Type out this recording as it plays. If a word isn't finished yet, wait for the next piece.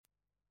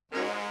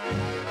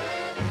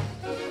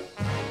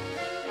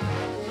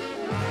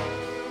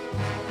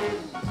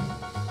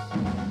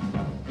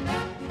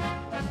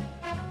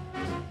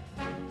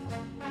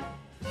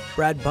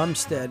Brad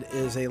Bumstead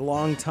is a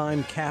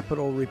longtime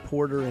Capitol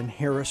reporter in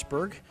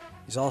Harrisburg.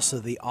 He's also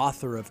the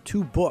author of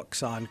 2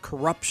 books on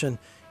corruption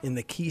in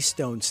the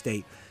Keystone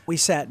State. We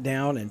sat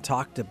down and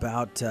talked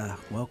about,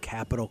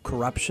 Capitol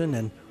corruption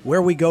and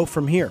where we go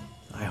from here.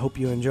 I hope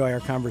you enjoy our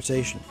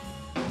conversation.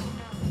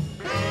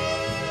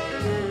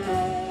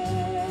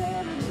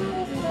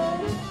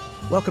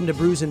 Welcome to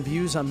Brews and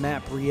Views. I'm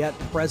Matt Briette,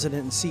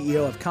 President and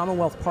CEO of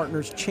Commonwealth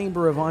Partners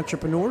Chamber of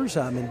Entrepreneurs.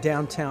 I'm in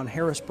downtown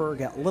Harrisburg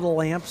at Little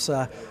Lamps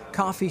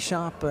Coffee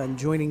Shop, and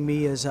joining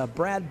me is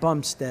Brad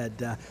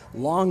Bumstead,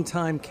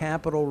 longtime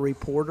Capitol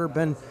reporter.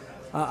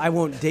 I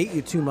won't date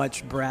you too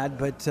much, Brad,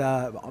 but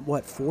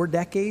 4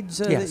 decades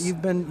Yes.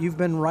 that you've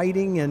been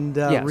writing and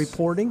Yes.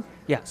 reporting?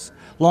 Yes.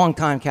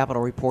 Long-time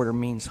Capitol reporter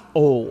means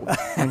old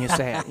when you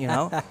say it, you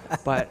know.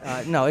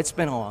 But no, it's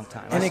been a long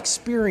time. An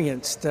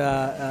experienced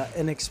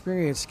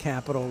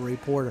Capitol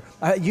reporter.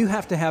 You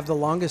have to have the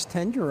longest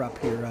tenure up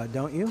here,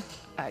 don't you?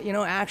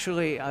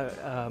 Actually,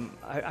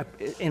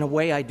 in a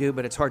way I do,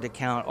 but it's hard to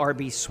count.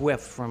 R.B.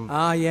 Swift from...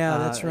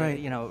 that's right.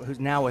 Who's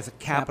now with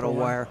Capitol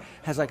Wire,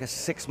 has like a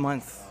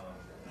 6-month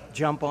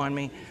jump on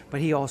me,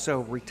 but he also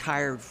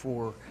retired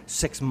for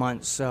 6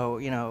 months, so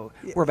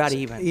we're about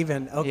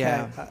even. Okay.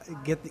 Yeah.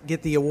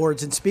 Get the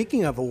awards. And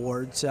speaking of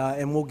awards,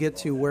 and we'll get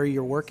to where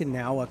you're working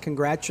now.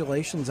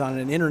 Congratulations on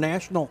an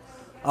international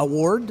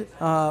award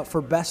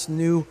for best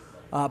new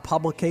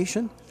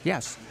publication.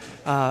 Yes,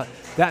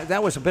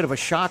 that was a bit of a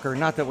shocker.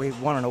 Not that we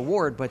won an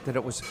award, but that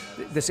it was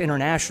this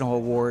international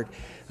award.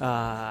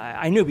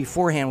 I knew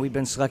beforehand we'd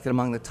been selected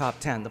among the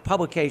top 10. The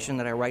publication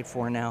that I write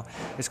for now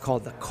is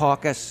called The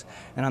Caucus,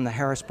 and I'm the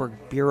Harrisburg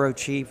bureau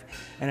chief.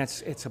 And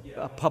it's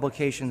a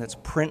publication that's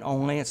print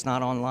only. It's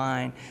not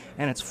online,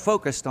 and it's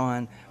focused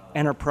on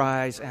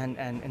enterprise and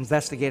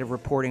investigative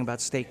reporting about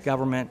state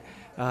government.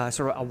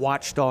 Sort of a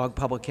watchdog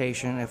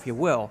publication, if you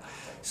will.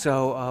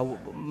 So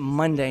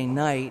Monday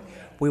night,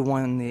 we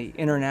won the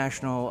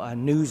International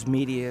News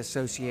Media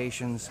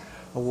Association's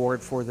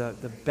award for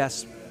the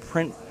best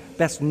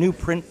new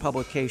print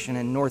publication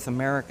in North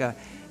America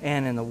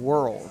and in the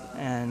world.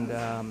 And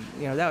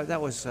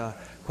that was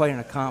quite an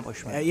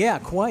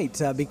accomplishment.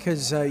 Quite,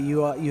 because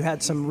you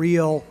had some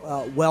real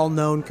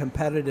well-known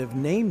competitive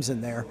names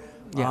in there.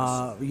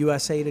 Yes.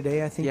 USA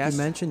Today, I think Yes. you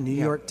mentioned. New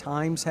York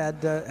Times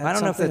had I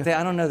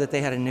don't know that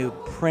they had a new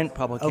print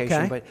publication,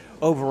 Okay. but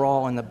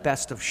overall, in the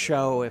best of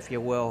show, if you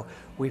will,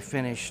 we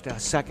finished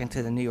second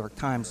to the New York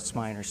Times. It's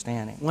my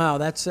understanding. Wow,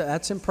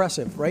 that's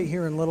impressive. Right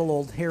here in little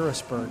old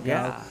Harrisburg.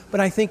 Yeah. But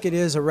I think it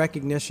is a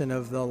recognition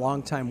of the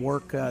longtime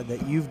work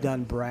that you've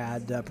done,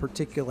 Brad,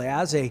 particularly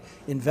as a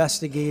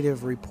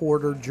investigative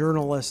reporter,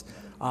 journalist.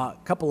 A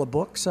couple of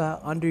books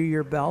under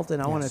your belt,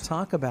 and I want to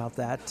talk about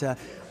that.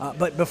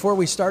 But before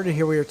we started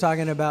here, we were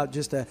talking about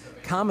just a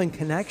common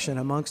connection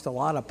amongst a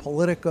lot of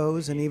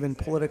politicos and even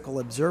political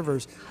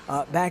observers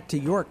back to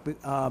York,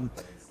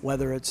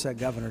 whether it's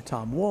Governor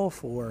Tom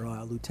Wolf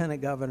or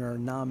Lieutenant Governor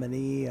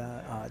nominee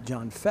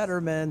John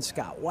Fetterman,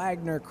 Scott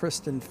Wagner,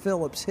 Kristen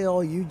Phillips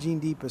Hill, Eugene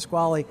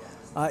DePasquale.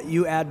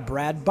 You add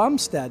Brad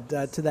Bumstead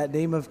to that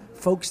name of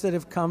folks that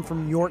have come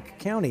from York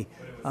County.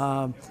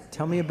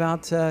 Tell me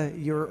about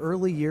your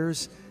early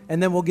years,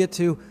 and then we'll get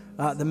to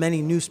the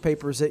many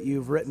newspapers that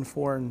you've written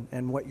for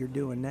and what you're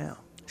doing now.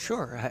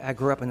 Sure. I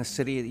grew up in the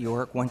city of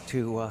York, went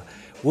to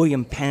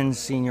William Penn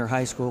Senior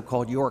High School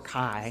called York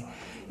High,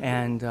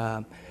 and,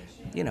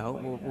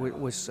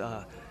 was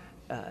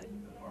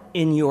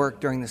in York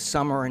during the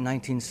summer in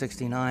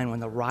 1969 when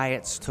the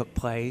riots took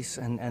place,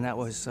 and that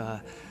was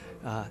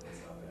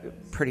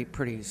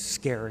pretty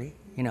scary,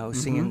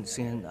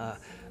 seeing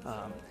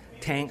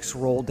tanks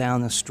roll down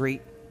the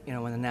street,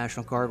 when the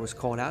National Guard was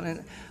called out.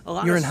 And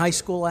You're in high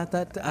school at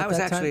that time? I was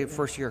actually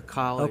first year of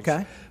college.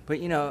 Okay. But,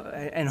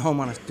 and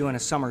home doing a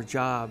summer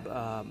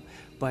job.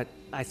 But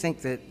I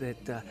think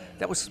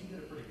that was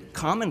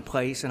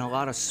commonplace in a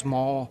lot of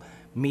small,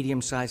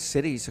 medium-sized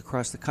cities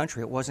across the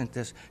country. It wasn't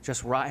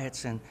just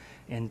riots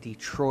in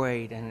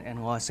Detroit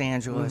and Los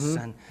Angeles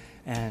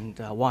and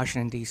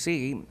Washington,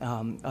 D.C.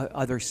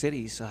 Other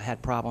cities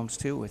had problems,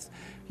 too, with,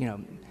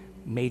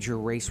 major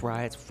race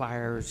riots,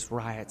 fires,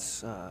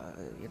 riots.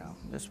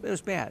 It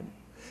was bad.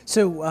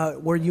 So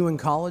were you in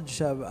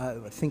college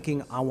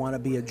thinking, I want to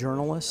be a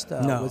journalist?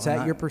 No. Was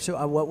that your pursuit?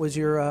 What was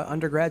your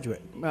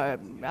undergraduate?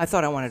 I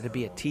thought I wanted to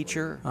be a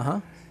teacher.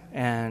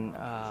 And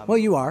well,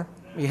 you are.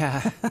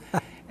 Yeah.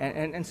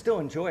 and still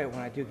enjoy it when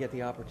I do get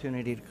the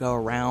opportunity to go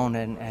around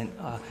and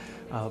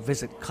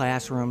visit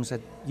classrooms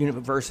at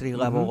university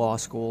level law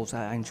schools.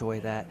 I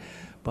enjoy that.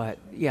 But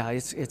yeah,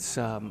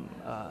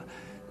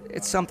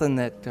 it's something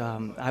that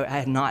I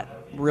had not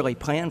really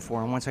planned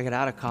for. And once I got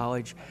out of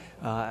college,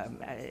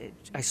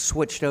 I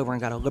switched over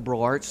and got a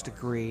liberal arts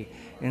degree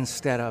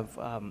instead of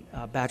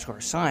a Bachelor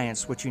of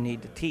Science, which you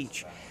need to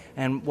teach,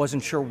 and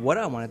wasn't sure what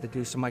I wanted to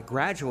do. So my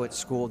graduate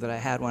school that I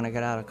had when I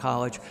got out of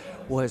college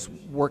was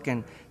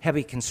working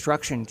heavy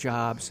construction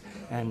jobs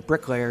and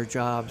bricklayer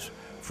jobs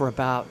for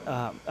about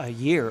a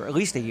year, at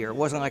least a year. It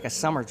wasn't like a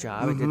summer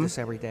job. I did this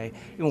every day.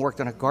 Even worked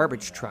on a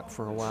garbage truck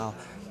for a while.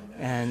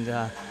 and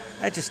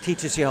that just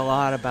teaches you a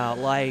lot about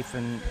life.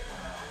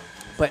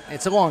 But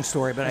it's a long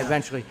story. But I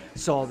eventually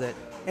saw that.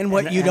 And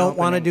what you don't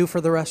want to do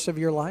for the rest of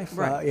your life.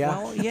 Right. Yeah.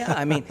 Well, yeah.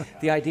 I mean,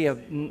 the idea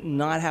of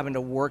not having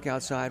to work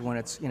outside when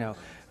it's,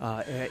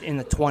 in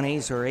the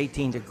 20s or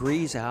 18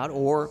 degrees out,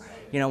 or,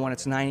 when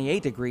it's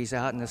 98 degrees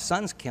out and the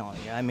sun's killing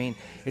you. I mean,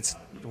 it's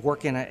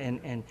working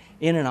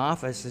in an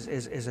office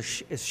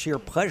is sheer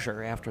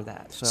pleasure after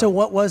that. So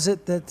what was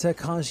it that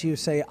caused you to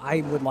say,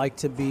 I would like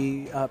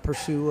to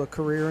pursue a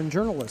career in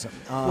journalism?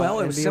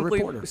 Well, it was be a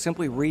reporter?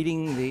 simply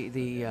reading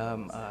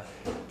the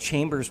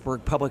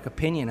Chambersburg Public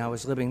Opinion. I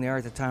was living there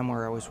at the time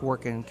where I was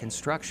working in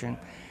construction,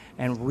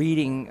 and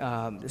reading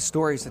the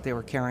stories that they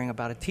were carrying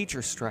about a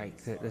teacher strike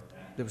that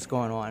was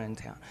going on in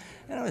town.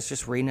 And I was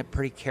just reading it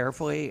pretty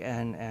carefully,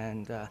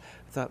 and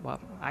thought, well,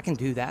 I can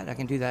do that. I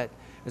can do that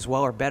as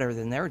well or better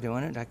than they're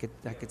doing it.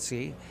 I could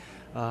see,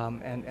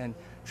 and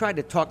tried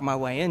to talk my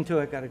way into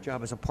it. Got a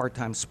job as a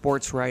part-time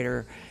sports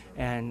writer,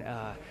 and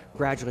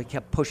gradually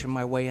kept pushing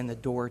my way in the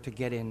door to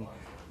get in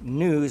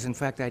news. In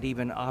fact, I'd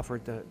even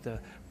offered the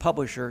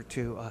publisher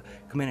to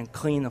come in and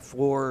clean the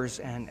floors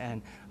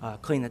and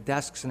clean the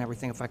desks and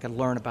everything if I could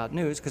learn about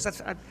news,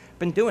 because I've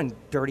been doing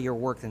dirtier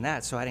work than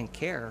that, so I didn't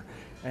care.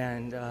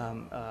 And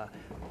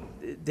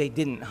they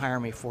didn't hire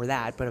me for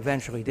that, but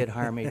eventually did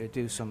hire me to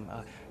do some,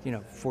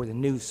 for the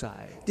news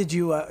side. Did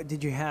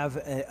you have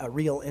a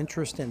real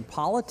interest in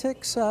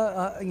politics,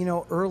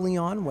 early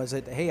on? Was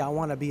it, hey, I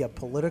want to be a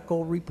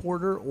political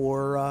reporter,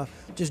 or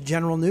just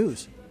general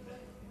news?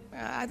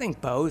 I think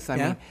both. I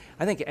mean,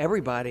 I think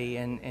everybody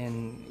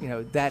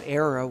in that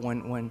era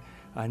when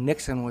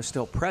Nixon was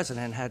still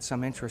president had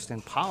some interest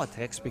in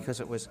politics, because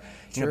it was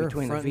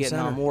between the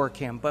Vietnam War,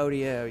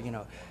 Cambodia,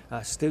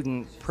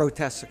 student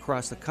protests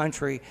across the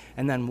country,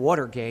 and then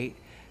Watergate.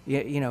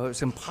 It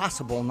was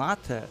impossible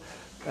not to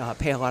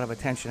pay a lot of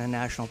attention to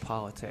national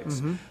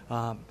politics.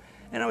 Mm-hmm.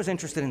 And I was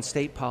interested in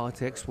state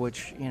politics,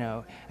 which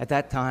at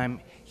that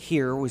time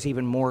here was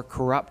even more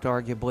corrupt,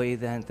 arguably,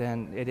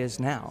 than it is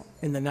now.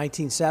 In the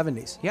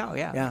 1970s.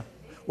 Yeah.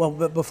 Well,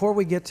 but before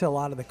we get to a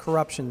lot of the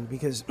corruption,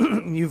 because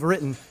you've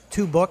written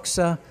 2 books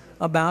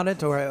about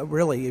it, or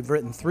really you've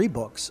written 3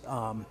 books,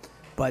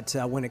 but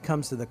when it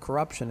comes to the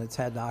corruption, it's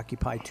had to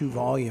occupy 2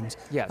 volumes.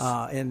 Yes.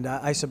 And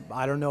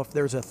I don't know if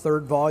there's a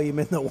 3rd volume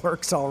in the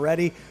works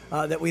already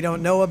that we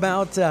don't know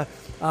about,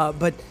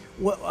 but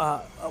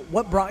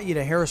what brought you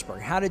to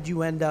Harrisburg? How did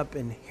you end up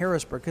in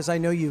Harrisburg? Because I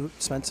know you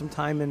spent some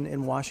time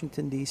in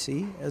Washington,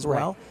 D.C. as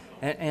well.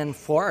 And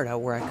Florida,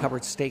 where I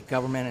covered state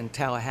government in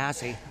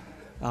Tallahassee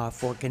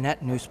for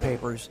Gannett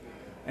newspapers.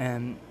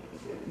 And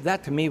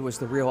that, to me, was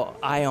the real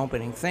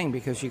eye-opening thing,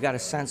 because you got a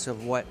sense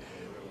of what,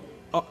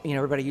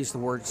 everybody used the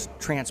words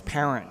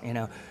transparent,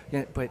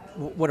 but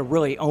what a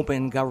really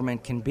open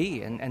government can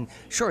be. And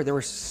sure, there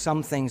were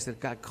some things that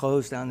got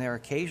closed down there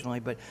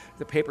occasionally, but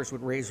the papers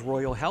would raise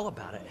royal hell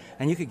about it.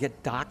 And you could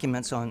get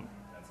documents on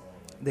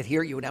that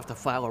here you would have to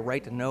file a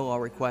right to know law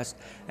request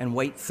and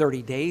wait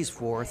 30 days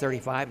for,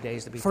 35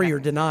 days to be for your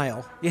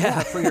denial.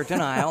 Yeah, for your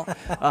denial.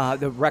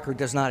 The record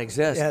does not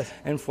exist. Yes.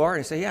 In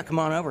Florida, say, yeah, come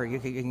on over. You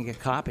can get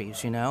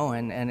copies,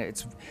 and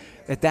it's,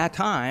 at that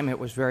time, it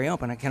was very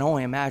open. I can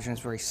only imagine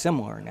it's very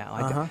similar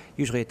now.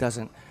 Usually it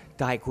doesn't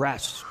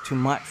digress too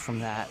much from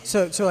that.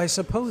 So I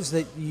suppose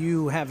that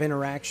you have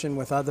interaction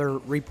with other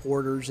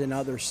reporters in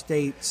other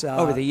states.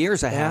 Over the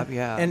years I have,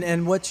 yeah.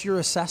 And what's your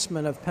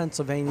assessment of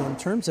Pennsylvania in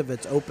terms of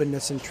its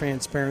openness and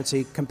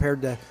transparency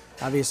compared to,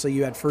 obviously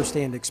you had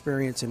firsthand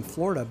experience in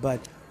Florida, but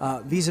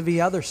vis-a-vis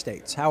other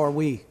states, how are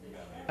we?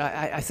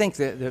 I think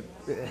that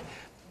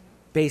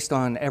based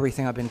on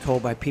everything I've been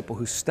told by people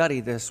who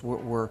study this,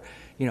 we're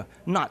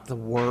not the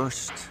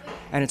worst.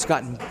 And it's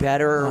gotten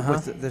better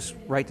with this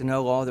right to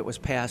know law that was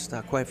passed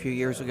quite a few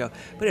years ago.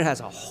 But it has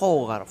a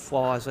whole lot of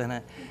flaws in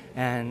it,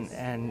 and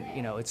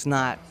it's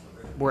not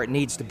where it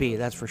needs to be.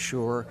 That's for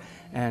sure.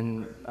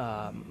 And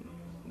one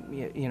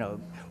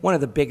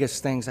of the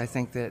biggest things I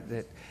think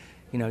that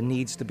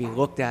needs to be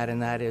looked at,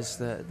 and that is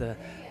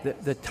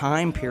the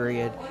time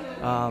period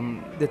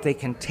that they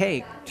can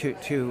take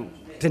to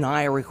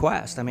deny a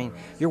request. I mean,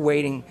 you're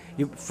waiting.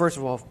 First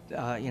of all,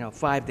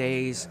 5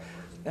 days.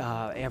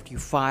 After you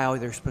file,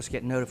 they're supposed to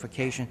get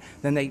notification.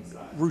 Then they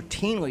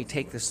routinely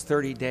take this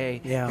 30-day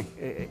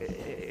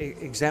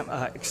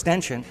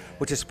extension,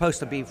 which is supposed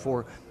to be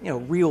for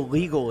real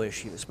legal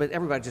issues. But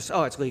everybody just,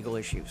 it's legal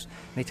issues.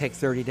 And they take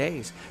 30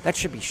 days. That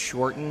should be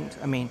shortened.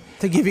 I mean,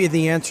 to give you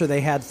the answer,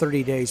 they had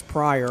 30 days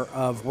prior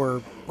of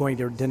we're going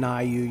to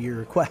deny you your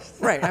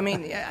request. Right. I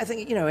mean, I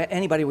think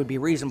anybody would be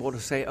reasonable to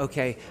say,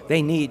 okay,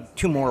 they need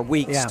 2 more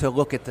weeks to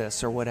look at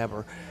this or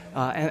whatever.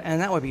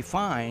 And that would be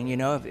fine,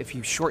 if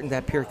you shortened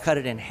that period, cut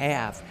it in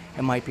half,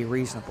 it might be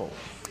reasonable.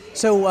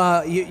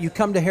 So you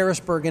come to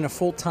Harrisburg in a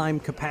full-time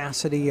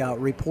capacity,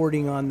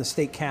 reporting on the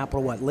state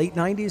capitol, late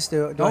 90s?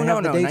 Do I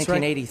have the dates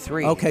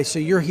 1983. Right? Okay, so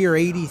you're here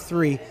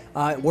 83,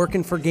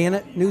 working for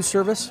Gannett News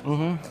Service?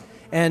 Mm-hmm.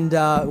 And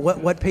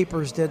what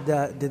papers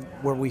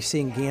were we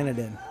seeing Gannett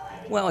in?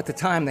 Well, at the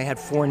time, they had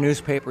 4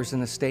 newspapers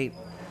in the state.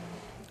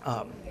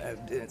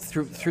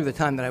 through the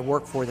time that I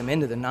worked for them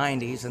into the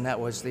 90s, and that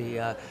was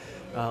the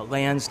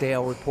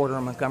Lansdale Reporter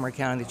in Montgomery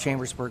County, the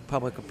Chambersburg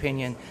Public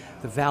Opinion,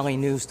 the Valley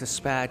News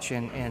Dispatch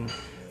in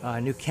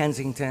New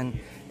Kensington,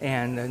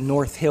 and the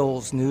North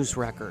Hills News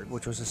Record,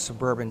 which was a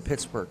suburban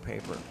Pittsburgh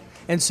paper.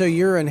 And so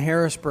you're in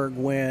Harrisburg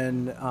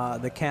when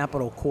the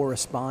Capitol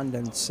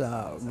correspondence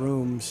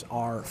rooms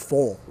are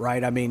full,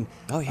 right? I mean,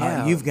 oh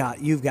yeah, you've got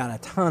a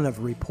ton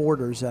of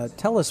reporters.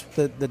 Tell us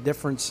the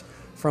difference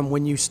from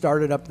when you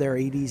started up there,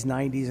 80s,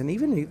 90s, and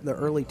even the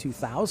early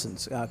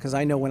 2000s. Because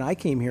I know when I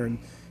came here in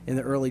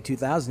the early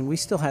 2000s, we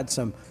still had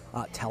some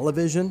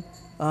television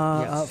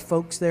yes.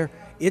 folks there.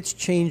 It's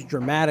changed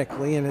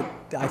dramatically, and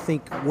I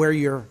think where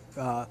you're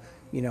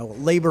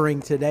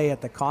laboring today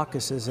at the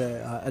caucus is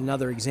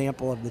another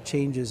example of the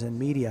changes in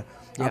media.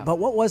 Yeah. But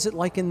what was it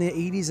like in the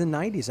 80s and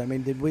 90s? I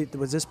mean,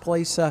 was this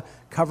place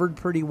covered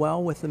pretty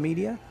well with the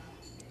media?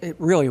 It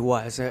really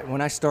was.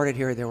 When I started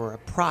here, there were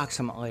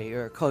approximately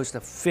or close to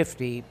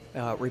 50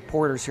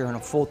 reporters here on a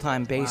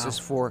full-time basis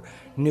Wow. for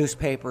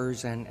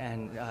newspapers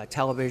and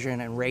television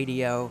and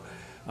radio,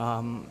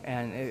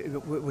 and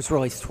it was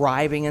really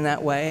thriving in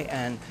that way.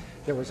 And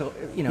there was,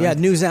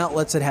 news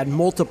outlets that had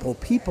multiple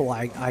people.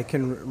 I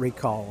can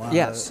recall.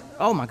 Yes.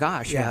 Oh my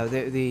gosh. Yeah.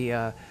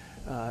 The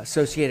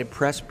Associated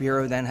Press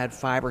Bureau then had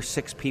 5 or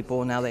 6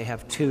 people. Now they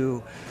have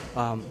 2.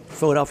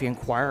 Philadelphia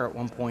Inquirer at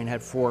one point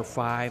had 4 or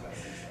 5.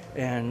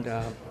 And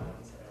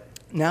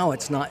now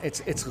it's not.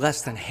 It's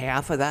less than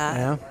half of that.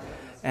 Yeah.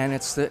 And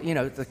it's the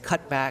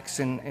cutbacks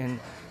in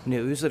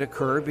news that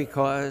occurred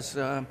because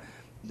the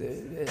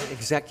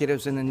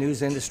executives in the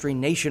news industry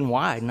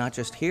nationwide, not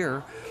just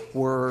here,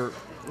 were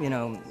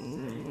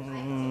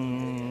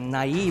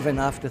naive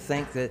enough to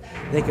think that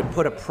they could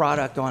put a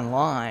product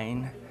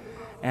online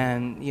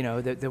and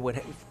that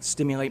would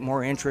stimulate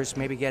more interest,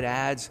 maybe get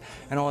ads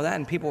and all of that.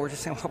 And people were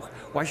just saying, well,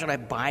 why should I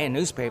buy a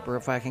newspaper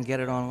if I can get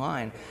it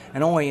online?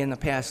 And only in the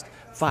past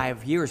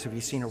 5 years have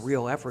you seen a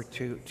real effort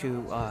to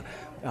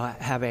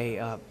have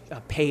a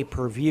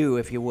pay-per-view,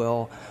 if you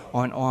will,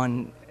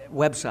 on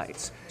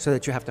websites, so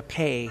that you have to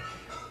pay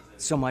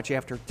so much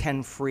after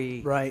 10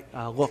 free Right.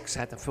 looks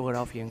at the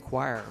Philadelphia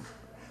Inquirer.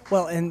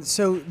 Well, and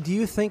so do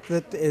you think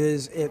that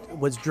it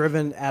was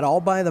driven at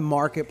all by the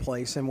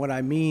marketplace? And what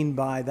I mean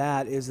by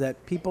that is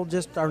that people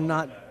just are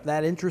not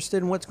that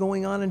interested in what's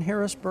going on in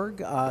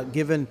Harrisburg,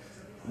 given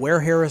where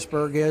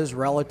Harrisburg is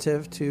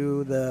relative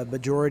to the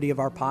majority of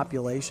our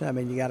population. I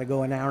mean, you got to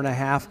go an hour and a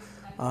half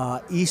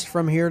east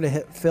from here to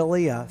hit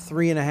Philly,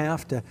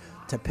 3.5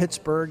 to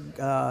Pittsburgh.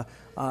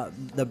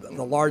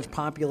 The large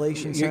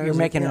population centers. You're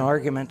making an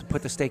argument to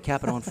put the state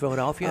capitol in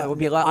Philadelphia. It would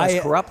be a lot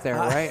less corrupt there,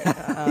 right?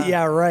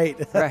 Yeah, right.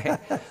 Right.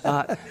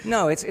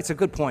 No, it's a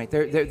good point.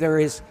 There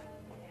is,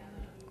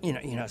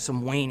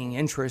 some waning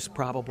interest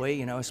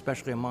probably,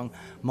 especially among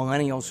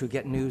millennials who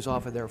get news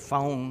off of their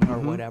phone or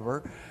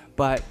whatever.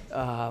 But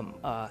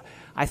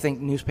I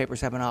think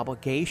newspapers have an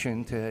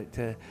obligation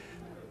to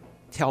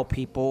tell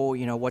people,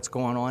 what's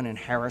going on in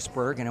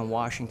Harrisburg and in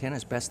Washington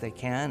as best they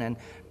can, and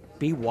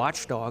be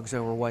watchdogs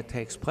over what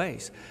takes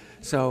place.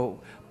 So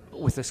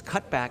with this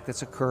cutback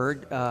that's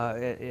occurred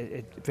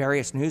at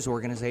various news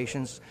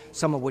organizations,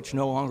 some of which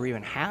no longer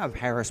even have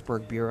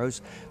Harrisburg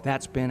bureaus,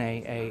 that's been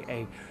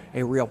a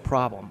real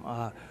problem.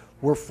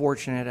 We're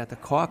fortunate at the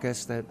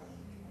caucus that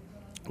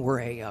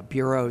we're a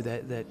bureau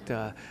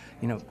that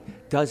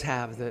does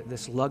have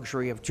this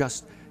luxury of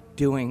just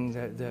doing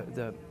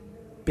the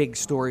big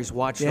stories,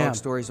 watchdog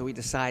stories that we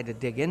decide to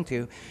dig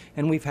into.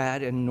 And we've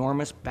had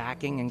enormous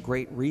backing and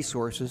great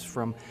resources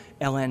from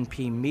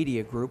LNP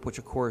Media Group, which,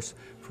 of course,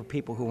 for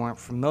people who aren't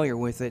familiar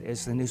with it,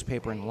 is the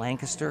newspaper in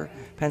Lancaster,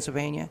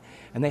 Pennsylvania.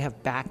 And they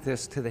have backed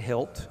this to the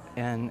hilt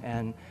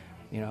and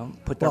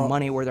put their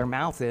money where their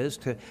mouth is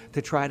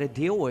to try to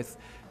deal with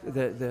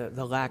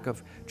the lack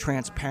of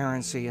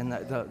transparency and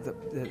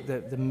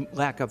the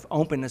lack of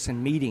openness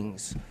in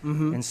meetings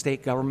in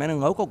state government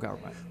and local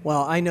government.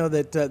 Well, I know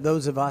that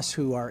those of us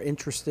who are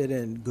interested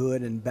in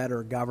good and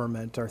better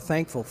government are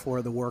thankful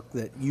for the work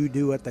that you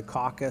do at the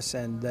caucus,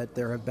 and that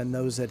there have been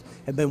those that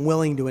have been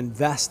willing to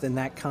invest in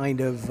that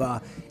kind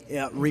of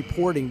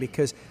reporting,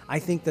 because I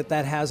think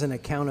that has an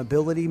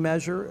accountability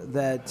measure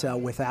that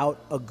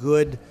without a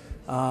good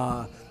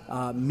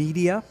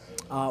media,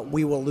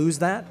 we will lose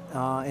that,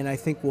 and I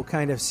think we'll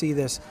kind of see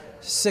this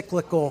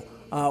cyclical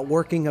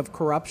working of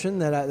corruption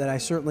that I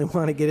certainly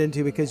want to get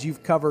into, because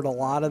you've covered a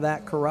lot of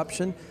that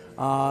corruption.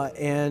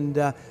 And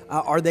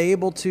are they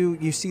able to,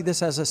 you see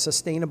this as a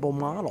sustainable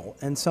model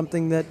and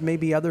something that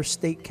maybe other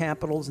state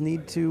capitals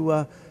need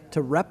to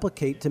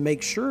replicate to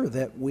make sure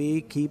that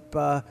we keep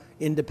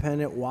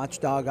independent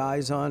watchdog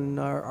eyes on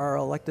our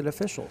elected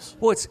officials?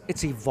 Well,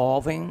 it's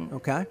evolving.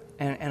 Okay.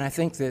 And I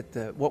think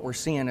that what we're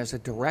seeing as a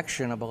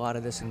direction of a lot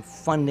of this in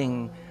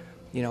funding,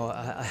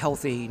 a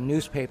healthy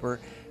newspaper,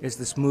 is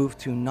this move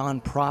to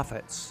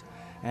nonprofits.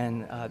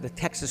 And the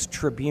Texas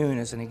Tribune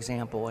is an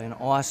example in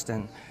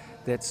Austin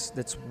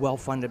that's well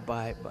funded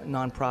by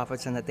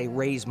nonprofits, and that they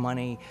raise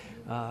money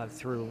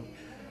through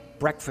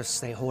breakfasts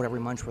they hold every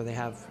month where they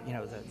have,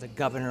 the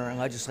governor and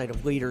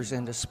legislative leaders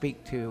in to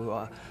speak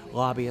to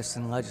lobbyists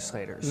and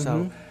legislators.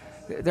 So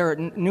there are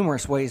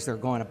numerous ways they're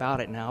going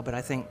about it now, but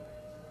I think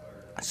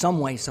some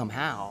way,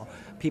 somehow,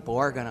 people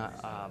are going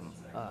to,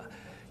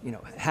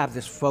 have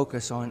this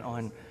focus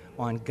on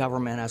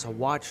government as a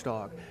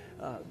watchdog.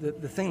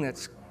 The thing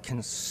that's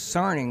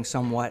concerning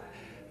somewhat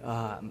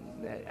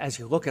as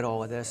you look at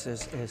all of this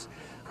is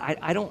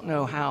I don't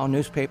know how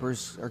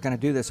newspapers are going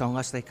to do this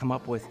unless they come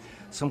up with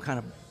some kind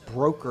of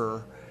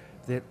broker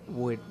that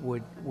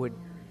would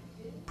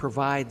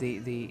provide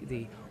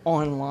the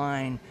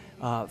online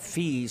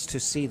fees to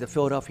see the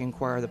Philadelphia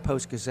Inquirer, the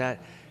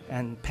Post-Gazette,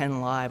 and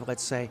Penn Live,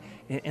 let's say,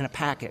 in a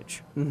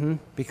package.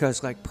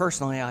 Because, like,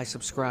 personally, I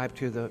subscribe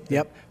to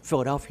the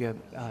Philadelphia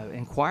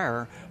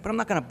Inquirer, but I'm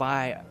not going to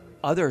buy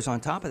others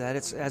on top of that.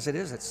 It's as it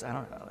is. It's, I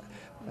don't know,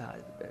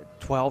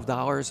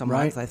 $12 a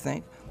month, I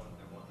think.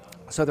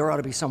 So there ought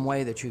to be some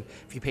way that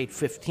if you paid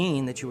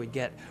 $15, that you would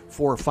get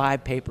 4 or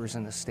 5 papers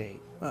in the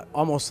state.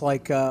 Almost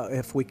like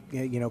if we,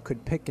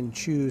 could pick and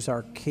choose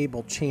our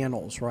cable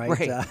channels, right?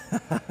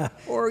 Right.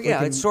 Or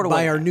it's sort of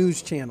buy what our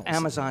news channels.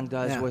 Amazon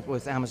does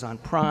with Amazon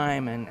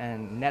Prime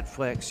and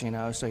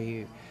Netflix. So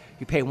you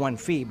pay one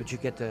fee, but you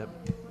get the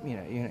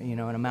an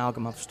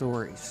amalgam of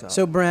stories.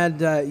 So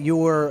Brad,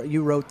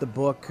 you wrote the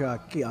book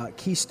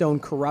Keystone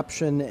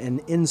Corruption: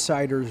 An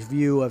Insider's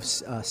View of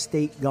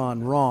State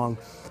Gone Wrong.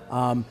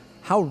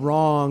 How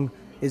wrong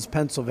is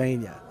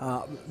Pennsylvania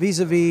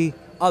vis-a-vis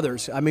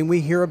others? I mean, we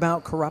hear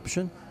about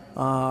corruption,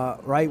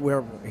 right?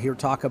 We're here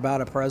talk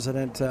about a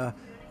president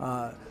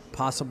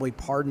possibly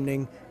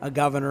pardoning a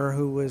governor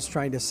who was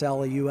trying to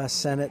sell a U.S.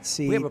 Senate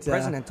seat. We have a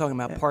president talking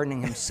about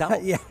pardoning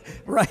himself. Yeah,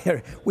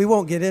 right. We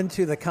won't get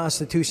into the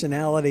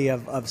constitutionality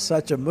of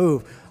such a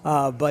move,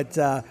 but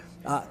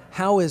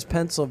how is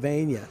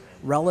Pennsylvania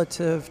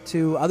relative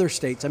to other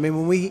states? I mean,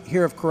 when we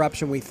hear of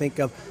corruption, we think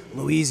of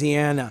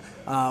Louisiana,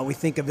 we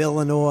think of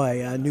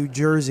Illinois, New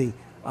Jersey.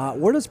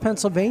 Where does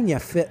Pennsylvania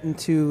fit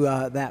into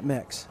that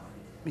mix?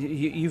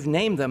 You've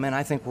named them, and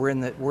I think we're in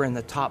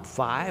the top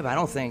 5. I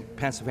don't think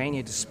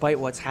Pennsylvania, despite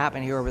what's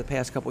happened here over the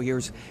past couple of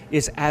years,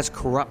 is as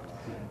corrupt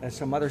as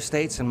some other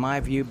states, in my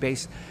view.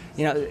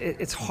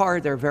 It's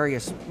hard. There are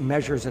various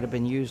measures that have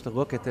been used to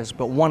look at this,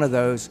 but one of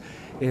those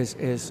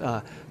is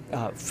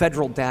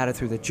federal data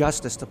through the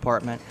Justice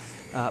Department.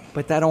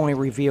 But that only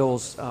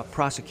reveals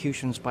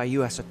prosecutions by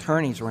U.S.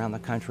 attorneys around the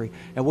country.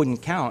 It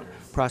wouldn't count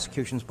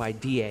prosecutions by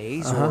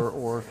DAs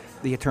or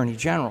the Attorney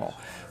General.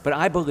 But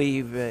I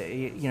believe,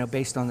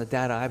 based on the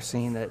data I've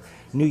seen, that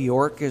New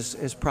York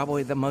is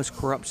probably the most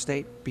corrupt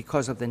state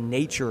because of the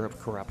nature of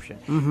corruption.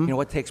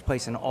 What takes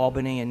place in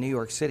Albany and New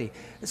York City,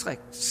 it's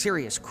like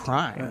serious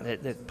crime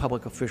that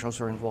public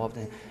officials are involved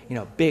in.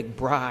 Big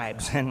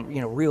bribes and,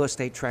 real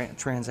estate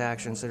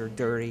transactions that are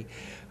dirty.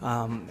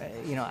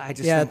 I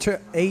just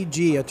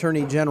AG,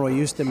 Attorney General,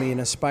 used to mean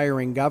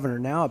aspiring governor.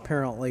 Now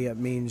apparently it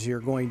means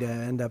you're going to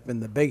end up in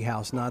the big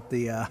house, not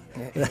the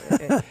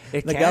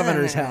the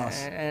governor's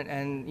house.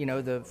 And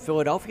the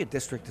Philadelphia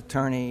district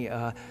attorney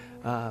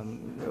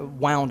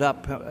wound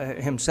up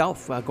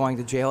himself going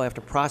to jail after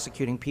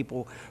prosecuting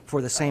people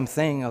for the same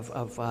thing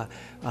of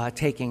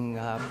taking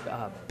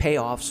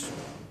payoffs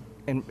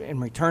in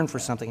return for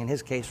something, in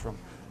his case from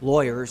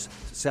lawyers,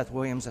 Seth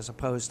Williams, as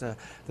opposed to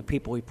the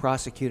people he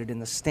prosecuted in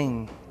the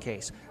Sting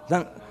case.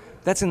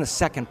 That's in the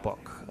second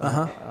book,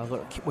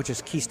 which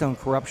is Keystone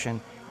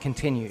Corruption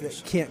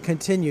Continues.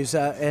 Continues,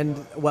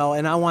 and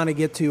I want to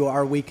get to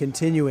Are We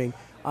Continuing?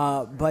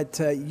 But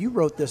you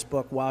wrote this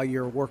book while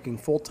you're working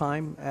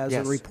full-time as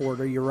a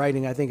reporter. You're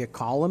writing, I think, a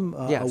column,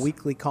 a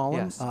weekly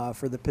column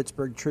for the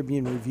Pittsburgh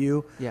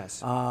Tribune-Review. Yes.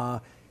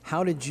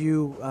 How did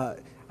you,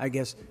 I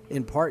guess,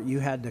 in part, you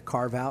had to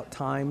carve out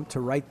time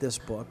to write this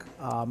book.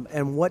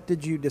 And what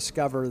did you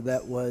discover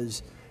that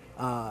was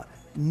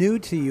new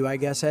to you, I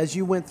guess, as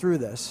you went through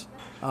this?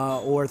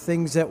 Or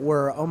things that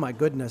were, oh my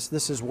goodness,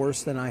 this is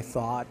worse than I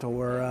thought,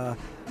 or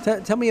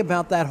tell me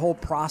about that whole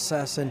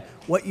process and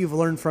what you've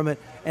learned from it,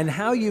 and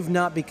how you've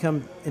not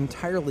become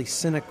entirely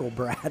cynical,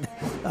 Brad.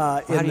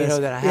 How do you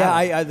know that I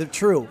have? Yeah,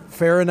 true,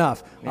 fair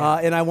enough. Yeah.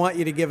 And I want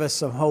you to give us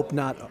some hope,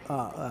 not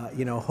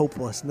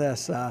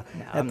hopelessness at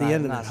the end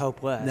of this. Not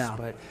hopeless,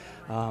 but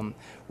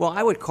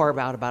I would carve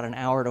out about an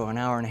hour to an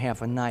hour and a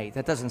half a night.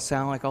 That doesn't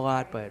sound like a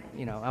lot, but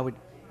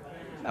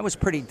I was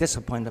pretty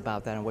disciplined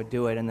about that and would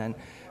do it, and then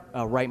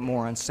write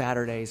more on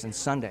Saturdays and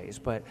Sundays.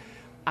 But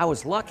I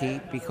was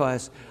lucky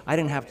because I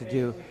didn't have to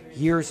do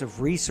years of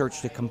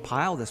research to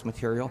compile this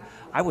material.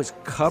 I was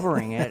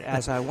covering it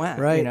as I went.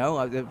 Right.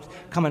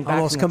 Coming back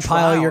almost from the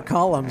compile trial. Your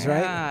columns,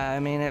 right? Yeah, I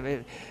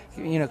mean,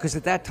 because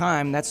at that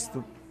time, that's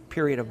the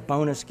period of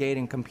Bonus Gate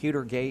and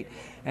Computer Gate,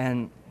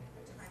 and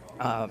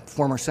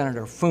former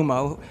Senator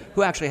Fumo,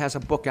 who actually has a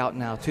book out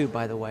now too,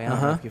 by the way. I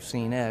don't know if you've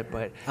seen it,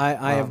 but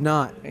I have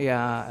not.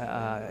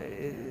 Yeah,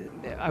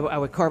 I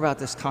would carve out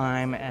this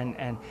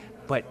time,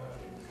 but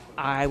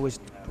I was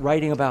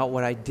writing about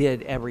what I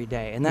did every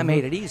day, and that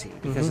made it easy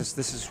because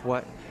this is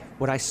what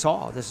what I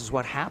saw. This is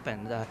what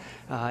happened.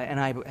 And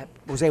I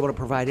was able to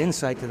provide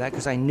insight to that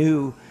because I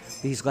knew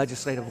these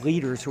legislative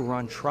leaders who were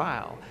on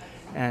trial.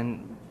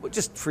 And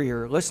just for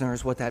your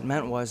listeners, what that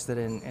meant was that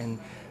in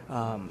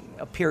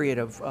a period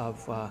of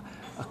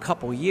a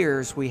couple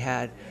years, we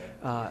had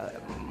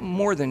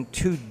more than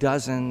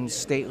 24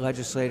 state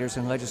legislators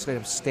and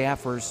legislative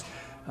staffers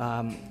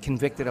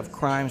convicted of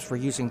crimes for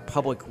using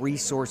public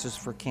resources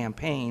for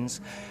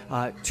campaigns.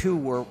 2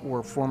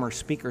 were former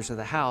speakers of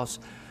the House,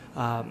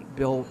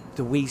 Bill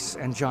DeWeese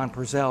and John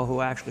Purcell,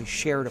 who actually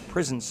shared a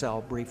prison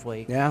cell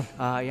briefly. Yeah.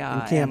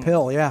 Yeah. In Camp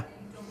Hill, yeah.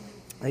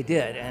 They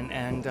did,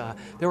 and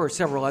there were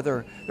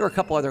a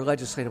couple other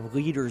legislative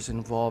leaders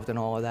involved in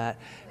all of that,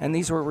 and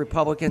these were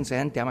Republicans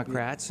and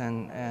Democrats,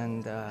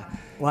 and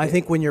Well, I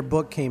think when your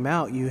book came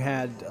out, you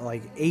had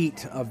like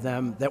 8 of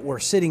them that were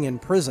sitting in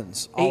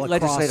prisons. 8 all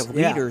across, legislative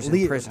leaders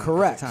in prison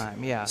correct. at the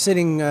time, yeah.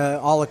 Sitting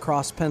all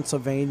across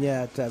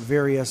Pennsylvania at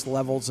various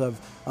levels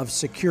of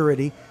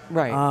security.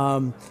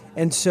 Right.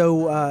 And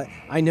so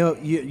I know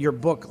your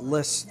book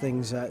lists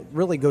things,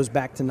 really goes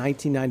back to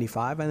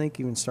 1995, I think,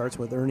 even starts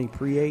with Ernie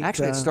Priate.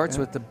 Actually, it starts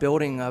with the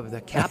building of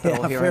the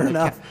Capitol Yeah, here, fair and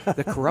enough.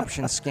 the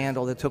corruption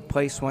scandal that took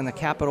place when the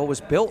Capitol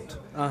was built.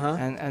 Uh-huh.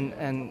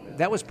 And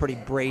that was pretty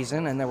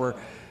brazen, and there were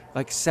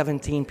like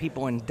 17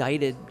 people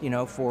indicted,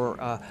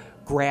 for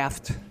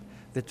graft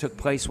that took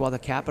place while the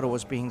Capitol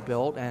was being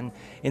built. And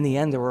in the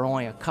end, there were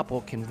only a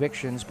couple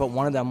convictions, but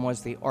one of them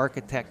was the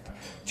architect,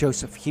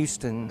 Joseph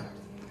Houston.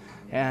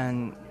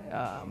 And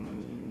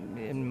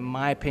in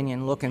my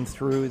opinion, looking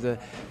through the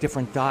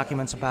different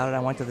documents about it, I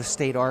went to the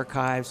state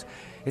archives.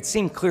 It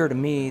seemed clear to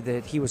me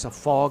that he was a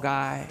fall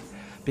guy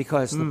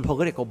because the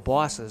political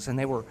bosses, and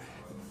they were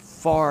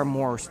far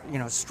more,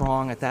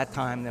 strong at that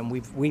time than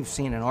we've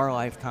seen in our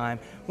lifetime,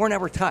 were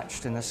never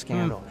touched in this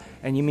scandal.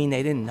 And you mean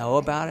they didn't know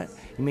about it?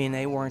 You mean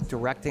they weren't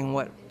directing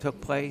what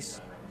took place?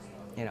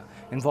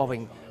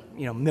 Involving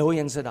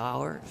millions of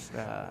dollars.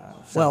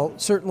 Well,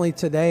 certainly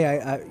today,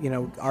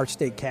 our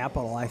state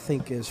capitol, I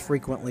think, is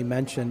frequently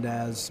mentioned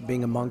as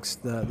being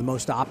amongst the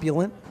most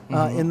opulent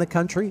in the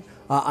country.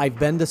 I've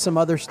been to some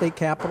other state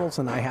capitals,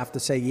 and I have to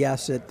say,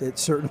 yes, it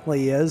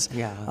certainly is.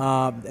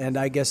 Yeah. And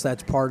I guess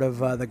that's part of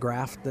the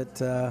graft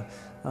that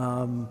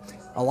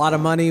a lot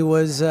of money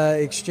was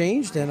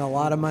exchanged, and a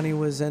lot of money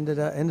was ended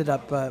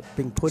up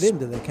being put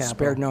into the Capitol.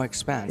 Spared no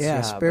expense.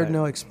 Yeah, spared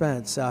no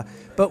expense.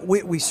 But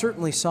we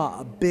certainly saw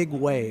a big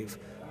wave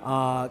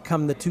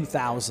come the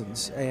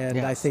 2000s, and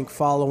Yes. I think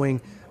following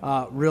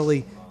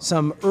really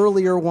some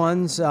earlier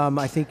ones,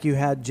 I think you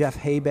had Jeff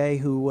Habay,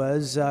 who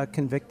was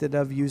convicted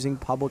of using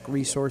public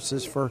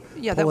resources for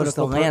Yeah, that was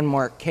the political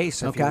landmark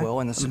case, if Okay. you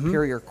will, and the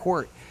Superior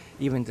Court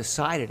even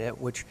decided it,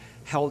 which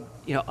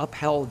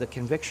upheld the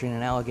conviction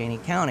in Allegheny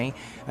County,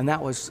 and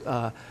that was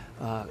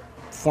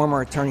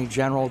former Attorney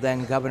General,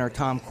 then Governor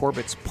Tom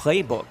Corbett's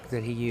playbook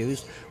that he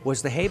used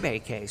was the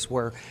Habay case,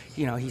 where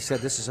he said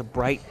this is a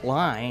bright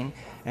line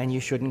and you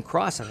shouldn't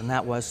cross it, and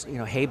that was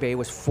Habay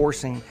was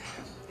forcing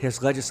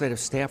his legislative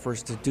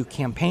staffers to do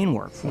campaign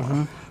work for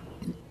him.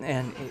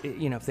 And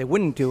if they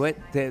wouldn't do it,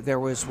 there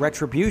was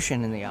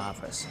retribution in the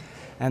office,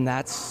 and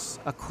that's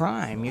a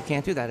crime. You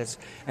can't do that.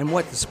 And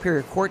what the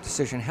Superior Court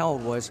decision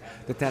held was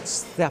that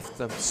that's theft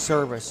of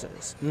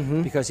services,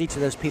 because each of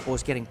those people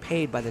is getting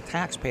paid by the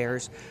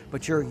taxpayers,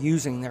 but you're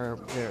using their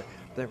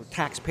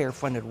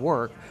taxpayer-funded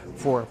work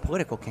for a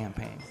political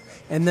campaign.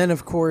 And then,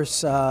 of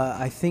course,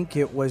 I think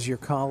it was your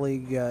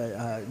colleague,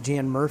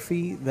 Jan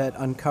Murphy, that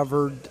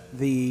uncovered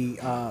the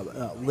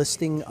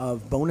listing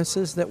of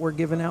bonuses that were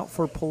given out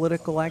for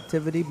political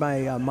activity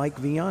by Mike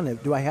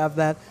Vion. Do I have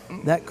that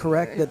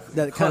correct?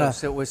 That kind of.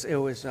 Close. It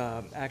was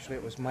actually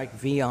it was Mike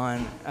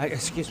Vion.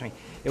 Excuse me.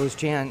 It was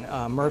Jan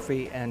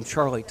Murphy and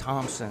Charlie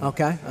Thompson.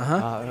 Okay.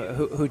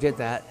 Who did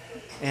that?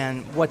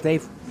 And what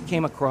they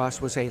came across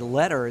was a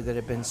letter that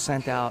had been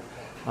sent out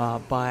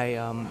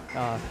by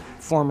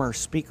former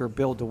Speaker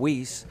Bill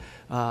DeWeese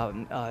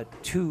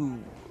to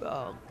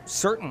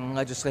certain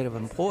legislative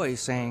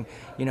employees, saying,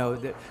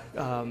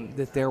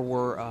 that there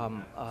were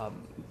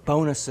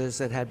bonuses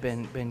that had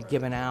been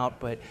given out,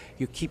 but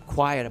you keep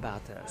quiet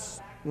about this.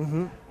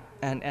 Mm-hmm.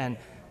 And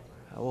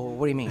well,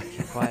 what do you mean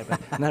keep quiet?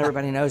 But not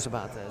everybody knows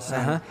about this.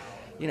 And,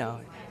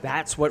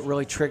 that's what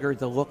really triggered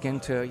the look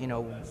into,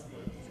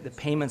 the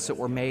payments that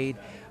were made.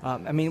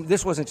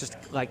 This wasn't just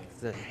like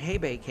the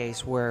Habay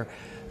case where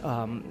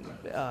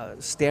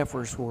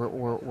staffers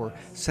were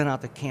sent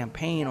out to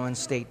campaign on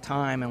state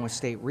time and with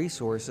state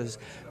resources.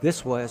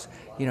 This was,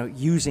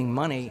 using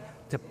money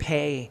to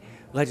pay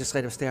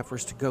legislative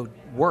staffers to go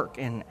work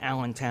in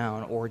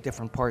Allentown or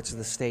different parts of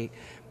the state.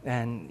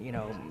 And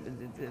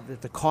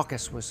the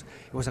caucus was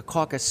a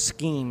caucus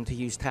scheme to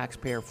use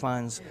taxpayer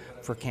funds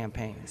for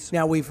campaigns.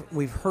 Now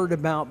we've heard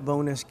about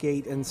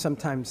Bonusgate, and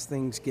sometimes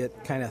things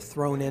get kind of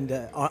thrown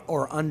into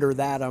or under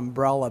that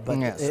umbrella, but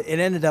Yes. it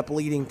ended up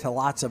leading to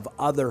lots of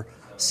other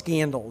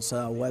scandals,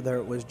 whether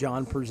it was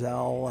John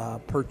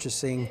Purcell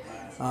purchasing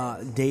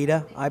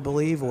data, I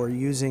believe, or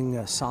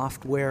using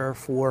software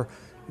for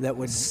that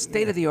would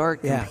state-of-the-art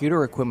Yeah.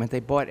 computer equipment. They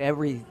bought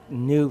every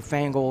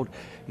newfangled,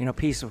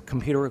 piece of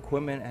computer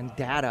equipment and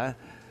data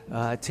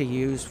to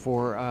use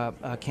for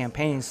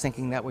campaigns,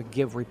 thinking that would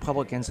give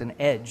Republicans an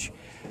edge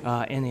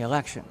in the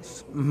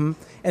elections.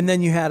 And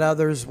then you had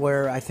others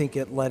where I think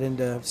it led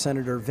into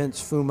Senator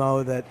Vince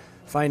Fumo that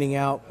finding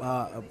out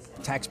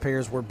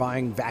taxpayers were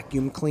buying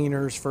vacuum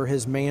cleaners for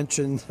his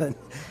mansion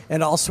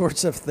and all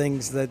sorts of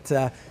things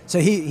that so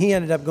he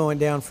ended up going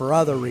down for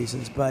other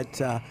reasons,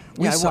 but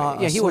we saw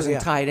he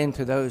wasn't tied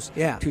into those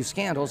Yeah. two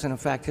scandals, and in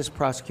fact his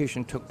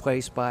prosecution took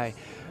place by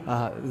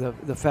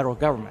the federal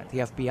government.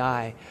 The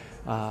FBI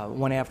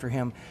went after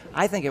him.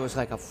 I think it was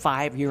like a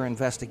 5-year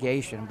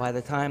investigation. By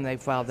the time they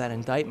filed that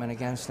indictment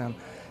against him,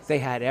 they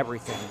had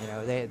everything.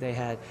 They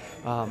had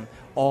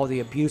all the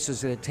abuses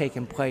that had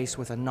taken place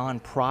with a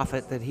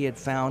nonprofit that he had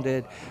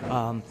founded,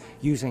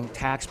 using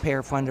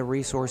taxpayer-funded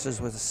resources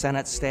with the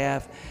Senate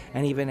staff,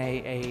 and even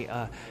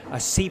a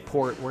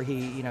seaport where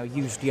he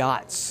used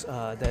yachts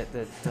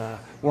that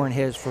weren't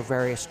his for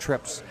various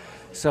trips.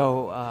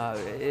 So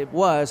it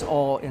was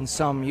all in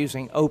some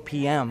using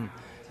OPM,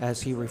 as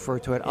he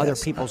referred to it, other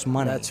people's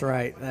money. That's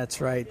right.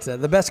 That's right.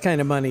 The best kind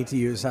of money to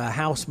use,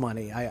 house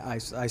money, I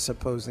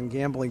suppose, in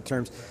gambling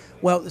terms.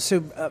 Well,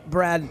 so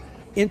Brad,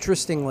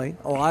 interestingly,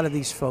 a lot of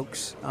these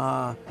folks,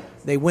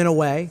 they went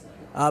away,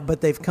 but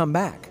they've come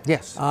back.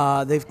 Yes.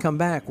 They've come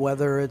back,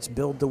 whether it's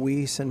Bill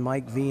DeWeese and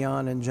Mike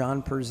Vion and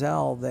John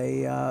Purcell,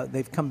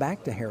 they've come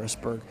back to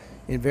Harrisburg.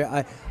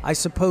 I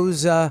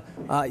suppose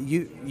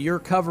your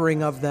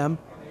covering of them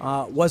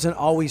wasn't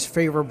always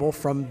favorable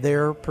from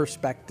their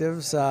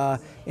perspectives.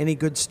 Any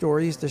good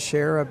stories to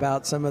share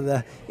about some of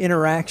the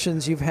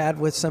interactions you've had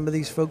with some of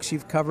these folks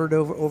you've covered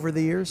over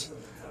the years?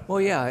 Well,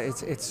 yeah,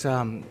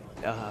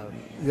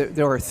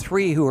 there are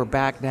 3 who are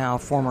back now,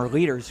 former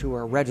leaders who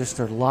are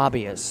registered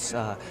lobbyists.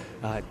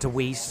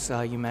 DeWeese,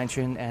 you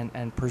mentioned,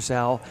 and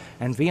Purcell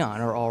and Vion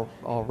are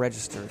all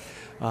registered.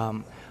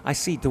 I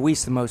see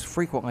DeWeese the most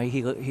frequently.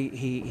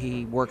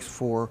 He works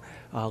for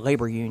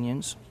labor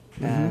unions.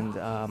 And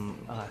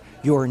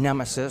your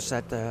nemesis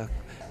at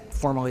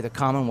formerly the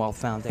Commonwealth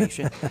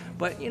Foundation.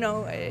 But,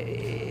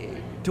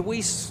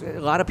 DeWeese, a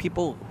lot of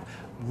people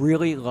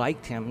really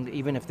liked him,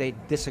 even if they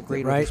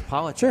disagreed with his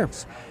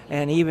politics. Sure.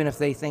 And even if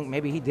they think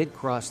maybe he did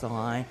cross the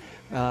line,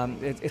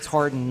 it's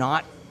hard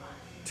not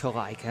to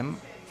like him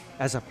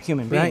as a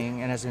human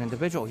being and as an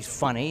individual. He's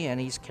funny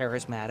and he's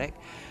charismatic.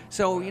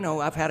 So,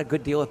 I've had a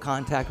good deal of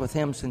contact with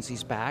him since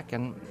he's back,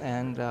 and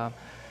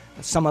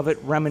some of it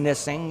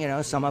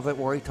reminiscing, some of it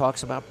where he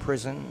talks about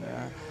prison,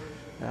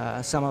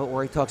 some of it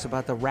where he talks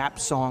about the rap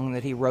song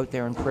that he wrote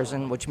there in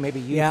prison, which maybe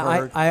you've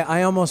heard.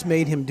 I almost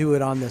made him do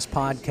it on this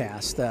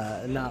podcast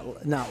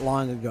not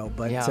long ago,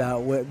 but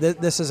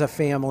this is a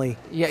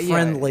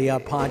family-friendly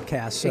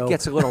podcast, so it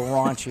gets a little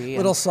raunchy. A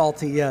little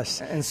salty,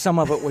 yes. And some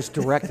of it was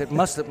directed,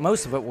 most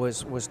of it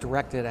was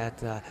directed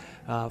at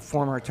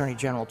former Attorney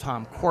General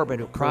Tom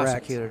Corbett, who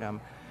prosecuted him.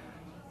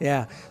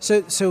 Yeah.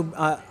 So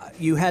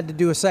you had to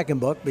do a second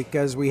book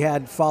because we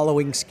had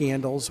following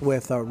scandals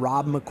with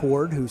Rob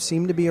McCord, who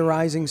seemed to be a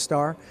rising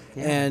star,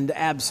 and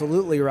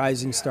absolutely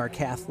rising star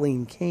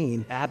Kathleen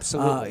Kane.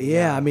 Absolutely.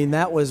 I mean,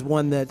 that was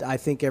one that I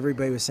think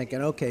everybody was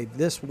thinking, okay,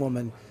 this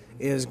woman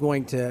is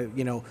going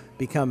to,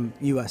 become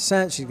U.S.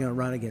 Senate. She's going to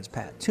run against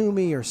Pat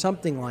Toomey or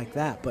something like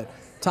that. But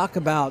talk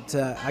about,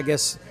 I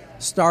guess,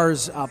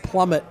 stars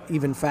plummet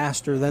even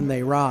faster than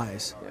they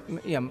rise.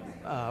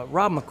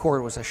 Rob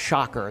McCord was a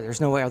shocker.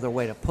 There's no other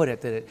way to put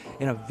it. That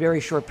in a very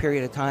short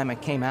period of time,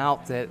 it came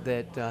out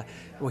that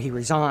he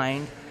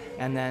resigned,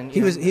 and then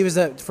he was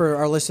for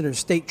our listeners,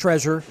 state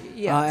treasurer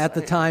at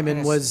the time,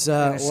 and was in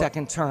a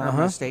second term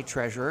as state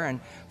treasurer,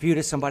 and viewed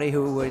as somebody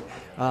who would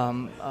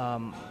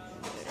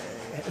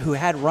who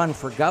had run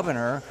for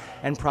governor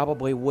and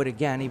probably would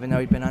again, even though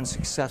he'd been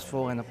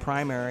unsuccessful in the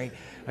primary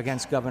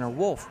against Governor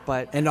Wolf.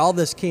 And all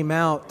this came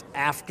out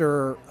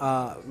after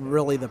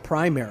really the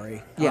primary,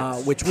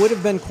 which would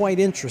have been quite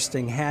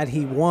interesting had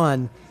he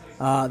won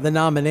the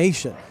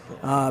nomination,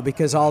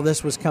 because all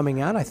this was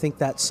coming out, I think,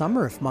 that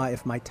summer, if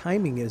my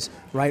timing is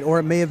right, or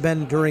it may have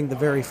been during the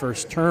very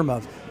first term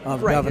of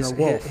Governor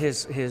Wolf.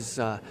 His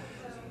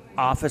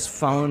office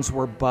phones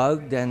were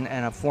bugged, and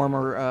a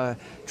former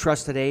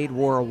trusted aide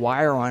wore a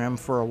wire on him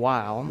for a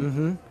while.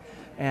 Mm-hmm.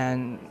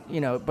 And,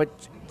 but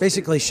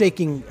basically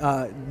shaking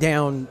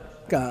down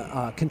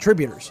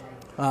contributors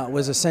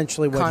was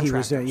essentially what he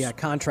was doing. Yeah,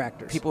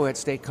 contractors. People who had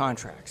state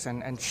contracts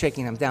and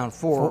shaking them down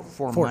for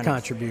money.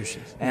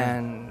 Contributions.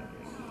 And,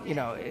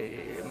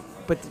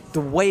 but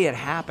the way it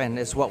happened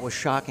is what was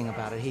shocking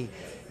about it.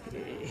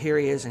 Here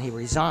he is, and he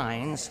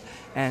resigns,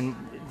 and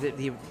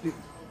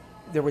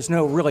there was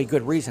no really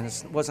good reason.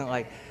 It wasn't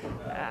like,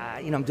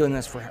 I'm doing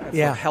this for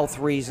health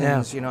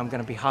reasons. I'm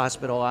going to be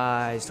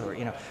hospitalized, or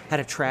had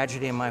a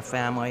tragedy in my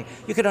family.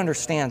 You could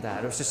understand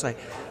that. It was just like,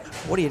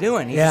 what are you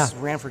doing? He just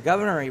ran for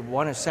governor. He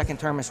won his second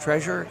term as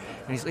treasurer,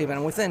 and he's leaving.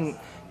 And within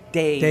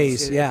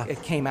days,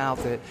 it came out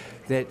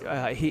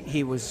that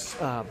he was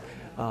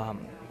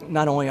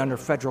not only under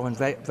federal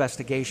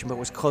investigation, but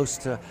was close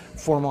to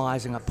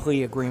formalizing a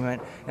plea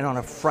agreement. And on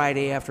a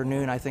Friday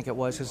afternoon, I think it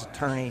was, his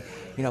attorney,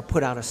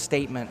 put out a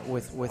statement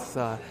with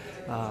the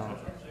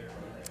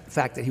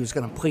fact that he was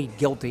going to plead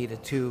guilty to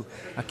 2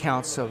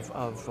 accounts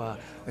of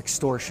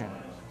extortion.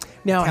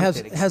 Now,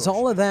 has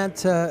all of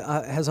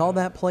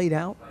that played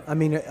out? I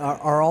mean,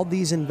 are all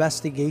these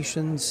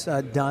investigations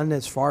done,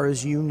 as far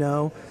as you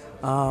know,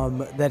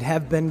 that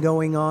have been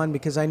going on?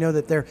 Because I know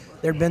that there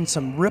have been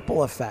some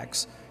ripple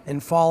effects and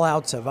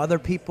fallouts of other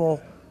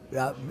people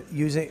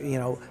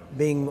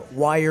being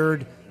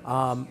wired,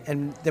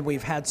 and then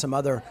we've had some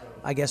other,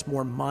 I guess,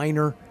 more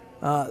minor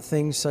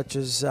things, such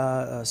as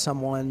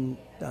someone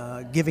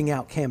giving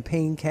out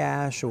campaign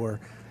cash or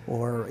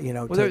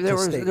there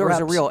was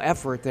a real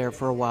effort there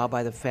for a while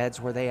by the feds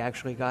where they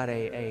actually got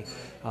a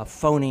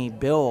phony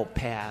bill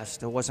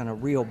passed. It wasn't a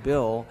real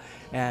bill,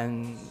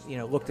 and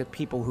looked at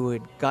people who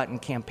had gotten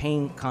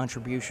campaign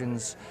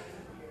contributions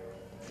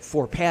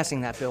for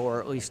passing that bill,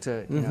 or at least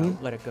to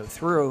let it go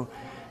through,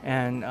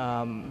 and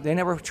they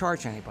never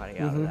charged anybody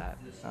out of that.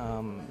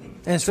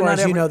 As far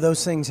as you know,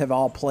 those things have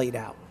all played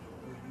out.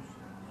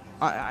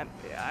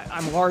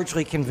 I'm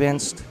largely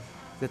convinced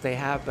that they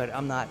have, but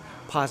I'm not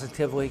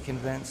positively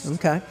convinced.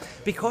 Okay.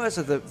 Because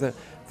of the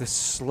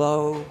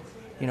slow,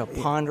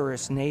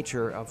 ponderous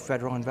nature of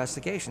federal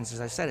investigations.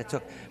 As I said, it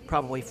took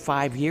probably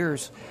 5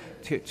 years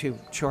to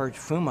charge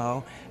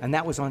Fumo, and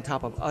that was on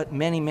top of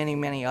many, many,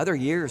 many other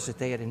years that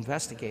they had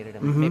investigated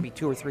him, maybe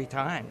 2 or 3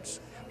 times.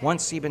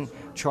 Once even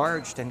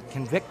charged and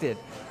convicted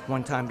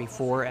one time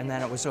before, and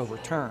then it was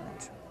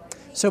overturned.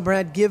 So,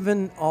 Brad,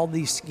 given all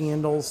these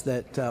scandals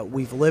that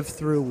we've lived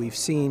through, we've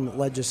seen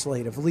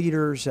legislative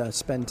leaders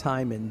spend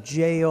time in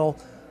jail,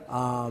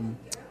 a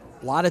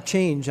lot of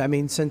change. I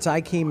mean, since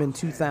I came in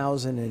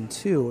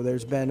 2002,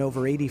 there's been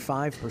over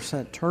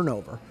 85%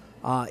 turnover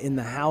in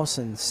the House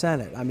and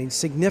Senate. I mean,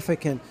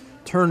 significant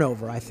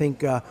turnover. I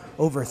think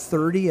over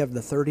 30 of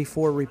the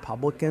 34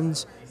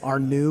 Republicans are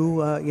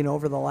new,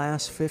 over the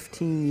last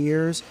 15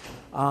 years.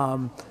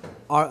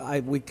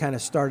 We kind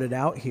of started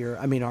out here.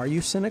 I mean, are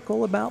you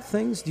cynical about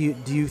things? Do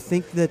you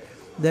think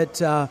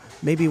that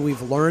maybe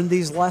we've learned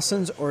these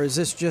lessons, or is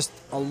this just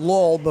a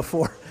lull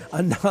before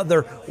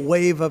another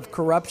wave of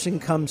corruption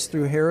comes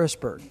through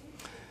Harrisburg?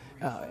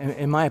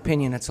 In my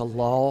opinion, it's a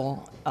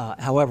lull.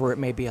 However, it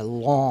may be a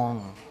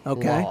long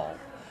lull.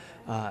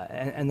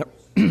 And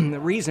the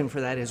reason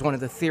for that is one of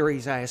the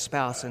theories I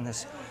espouse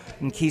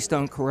in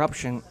Keystone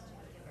Corruption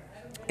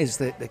is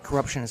that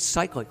corruption is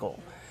cyclical.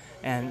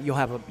 And you'll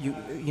have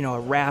a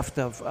raft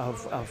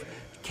of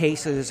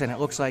cases, and it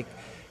looks like,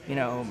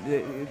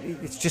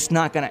 it's just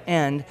not going to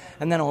end,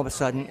 and then all of a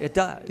sudden it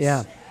does.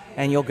 Yeah.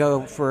 And you'll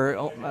go for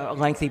a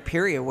lengthy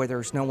period where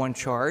there's no one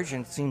charged,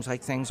 and it seems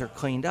like things are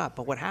cleaned up.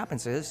 But what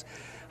happens is,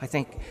 I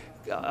think,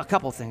 a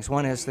couple of things.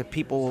 One is that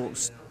people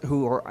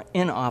who are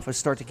in office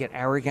start to get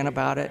arrogant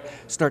about it,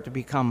 start to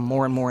become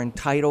more and more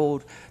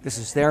entitled. This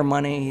is their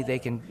money. They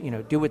can,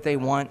 do what they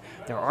want.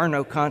 There are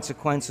no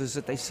consequences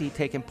that they see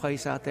taking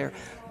place out there.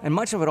 And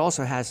much of it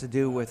also has to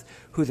do with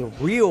who the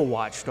real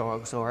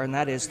watchdogs are, and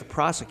that is the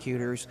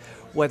prosecutors.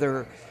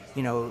 Whether,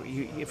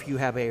 if you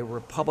have a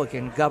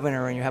Republican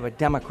governor and you have a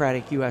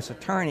Democratic U.S.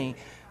 attorney,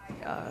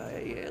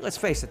 let's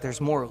face it,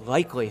 there's more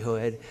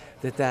likelihood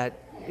that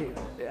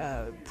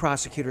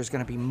prosecutor is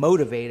going to be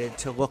motivated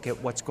to look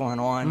at what's going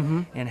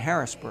on in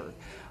Harrisburg.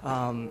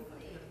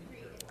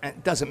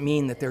 It doesn't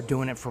mean that they're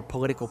doing it for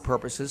political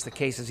purposes. The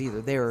case is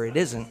either there or it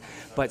isn't.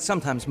 But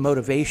sometimes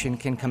motivation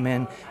can come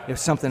in if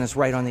something is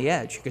right on the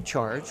edge. You could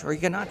charge or you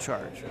cannot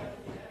charge.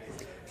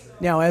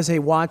 Now, as a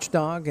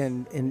watchdog,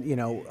 and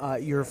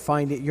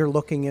you're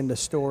looking into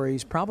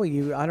stories.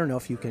 Probably I don't know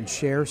if you can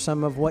share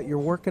some of what you're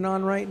working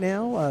on right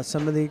now,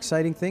 some of the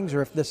exciting things,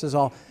 or if this is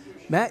all.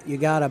 Matt, you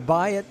got to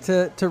buy it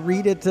to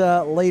read it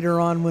later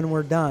on when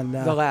we're done.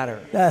 The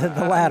latter.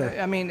 The latter.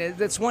 I mean,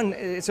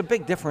 it's a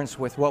big difference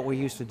with what we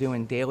used to do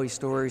in daily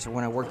stories or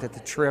when I worked at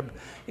the Trib.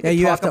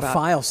 You have to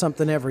file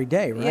something every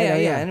day, right?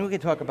 Yeah. And we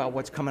could talk about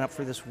what's coming up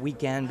for this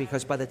weekend,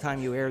 because by the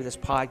time you air this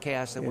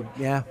podcast, it would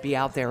be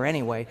out there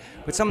anyway.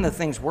 But some of the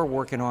things we're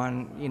working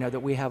on,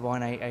 that we have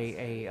on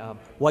a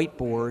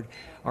whiteboard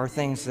are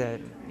things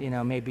that,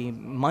 may be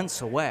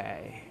months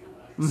away.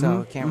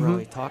 So can't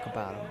really talk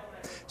about them.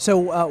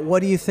 So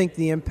what do you think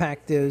the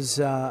impact is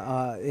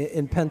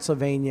in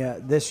Pennsylvania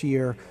this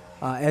year?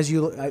 As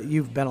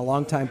you've been a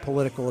longtime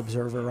political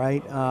observer,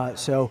 right?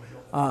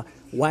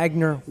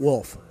 Wagner,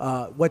 Wolf.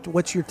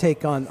 What's your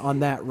take on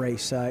that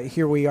race?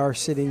 Here we are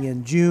sitting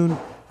in June.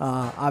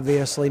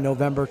 Obviously,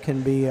 November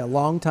can be a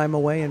long time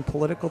away in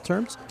political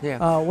terms.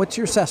 Yeah. What's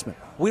your assessment?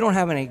 We don't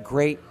have any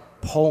great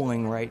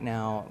polling right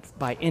now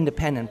by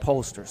independent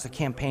pollsters. The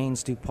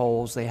campaigns do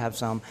polls, they have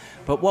some,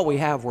 but what we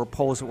have were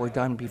polls that were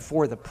done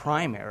before the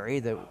primary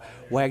that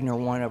Wagner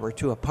won over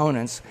 2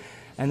 opponents,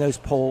 and those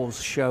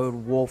polls showed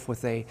Wolf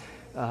with a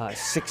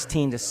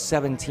 16 to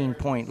 17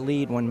 point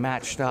lead when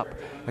matched up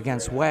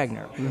against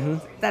Wagner.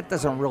 That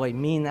doesn't really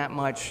mean that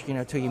much,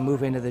 till you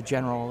move into the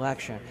general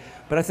election.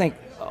 But I think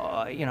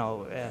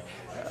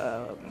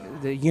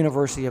the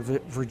University of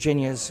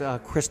Virginia's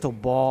crystal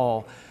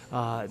ball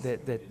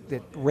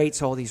that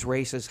rates all these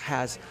races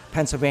has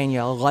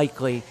Pennsylvania a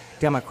likely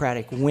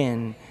Democratic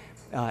win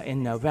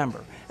in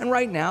November. And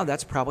right now,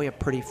 that's probably a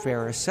pretty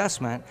fair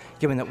assessment,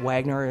 given that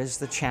Wagner is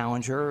the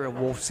challenger,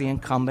 Wolf's the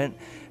incumbent,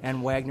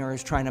 and Wagner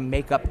is trying to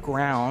make up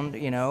ground,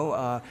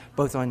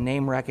 both on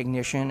name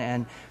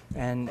recognition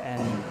and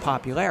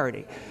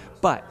popularity.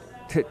 But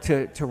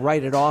to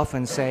write it off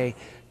and say,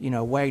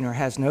 Wagner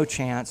has no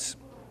chance,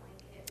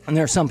 and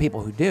there are some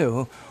people who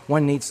do.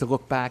 One needs to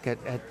look back at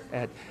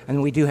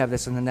and we do have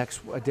this in the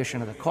next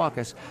edition of the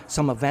caucus,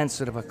 some events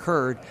that have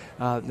occurred.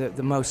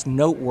 The most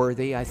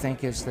noteworthy, I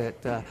think, is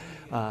that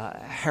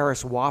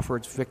Harris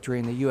Wofford's victory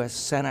in the U.S.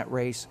 Senate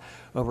race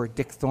over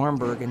Dick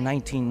Thornburgh in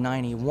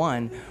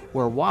 1991,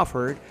 where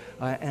Wofford,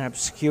 an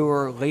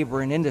obscure labor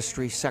and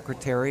industry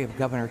secretary of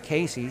Governor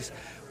Casey's,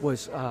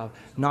 was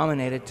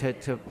nominated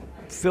to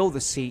fill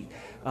the seat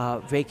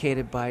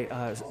vacated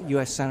by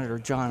U.S. Senator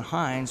John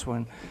Hines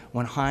when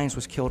Hines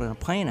was killed in a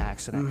plane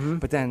accident. Mm-hmm.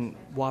 But then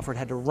Wofford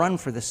had to run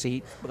for the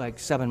seat like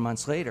 6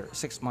 months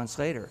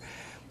later.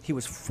 He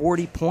was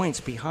 40 points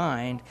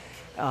behind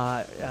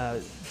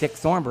Dick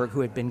Thornburgh,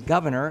 who had been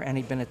governor and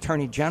he'd been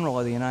Attorney General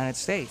of the United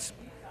States.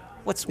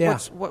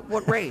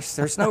 What race?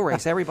 There's no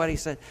race. Everybody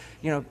said,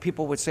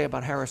 people would say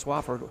about Harris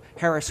Wofford,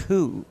 Harris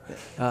who?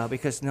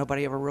 Because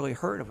nobody ever really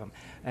heard of him.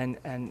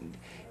 And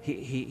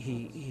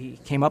he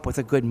came up with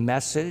a good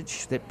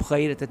message that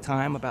played at the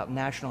time about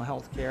national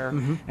health care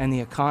Mm-hmm. and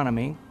the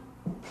economy.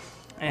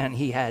 And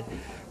he had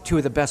two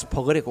of the best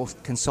political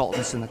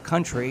consultants in the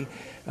country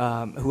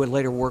who would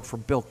later work for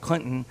Bill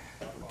Clinton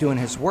doing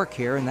his work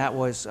here, and that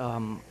was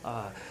Paul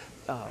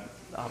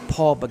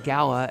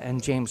Begala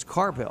and James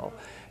Carville.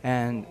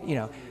 And,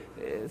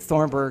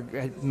 Thornburgh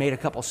had made a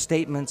couple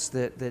statements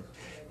that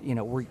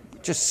were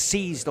just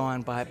seized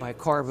on by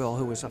Carville,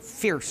 who was a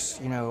fierce,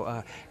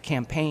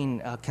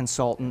 campaign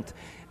consultant.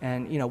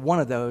 And, one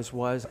of those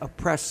was a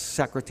press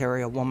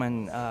secretary, a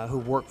woman who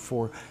worked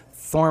for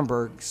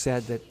Thornburgh,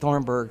 said that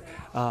Thornburgh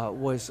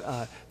was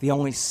the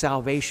only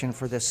salvation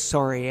for this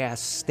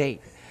sorry-ass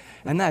state.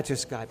 And that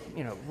just got,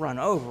 run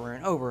over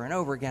and over and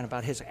over again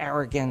about his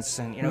arrogance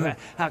and,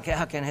 how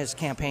can his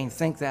campaign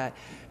think that?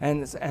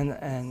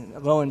 And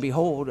lo and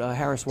behold,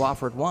 Harris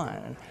Wofford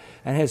won.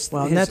 And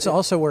and that's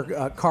also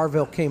where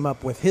Carville came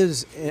up with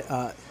his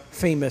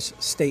famous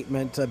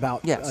statement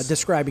about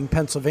describing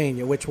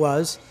Pennsylvania, which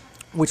was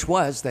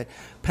that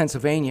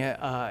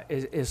Pennsylvania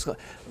is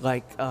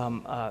like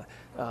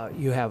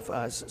you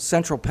have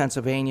central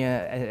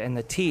Pennsylvania, and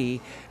the T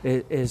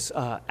is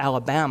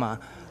Alabama.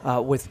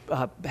 With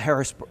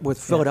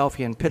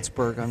Philadelphia and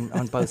Pittsburgh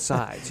on both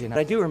sides.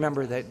 I do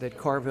remember that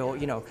Carville,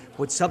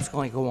 would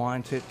subsequently go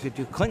on to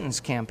do Clinton's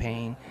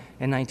campaign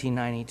in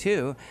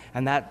 1992,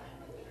 and that,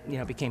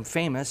 became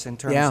famous in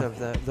terms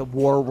of the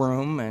war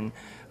room, and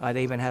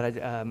they even had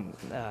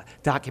a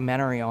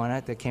documentary on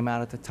it that came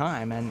out at the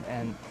time,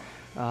 and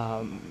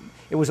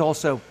it was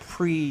also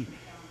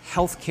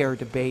pre-healthcare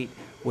debate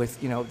with,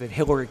 that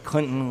Hillary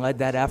Clinton led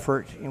that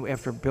effort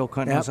after Bill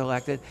Clinton was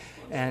elected.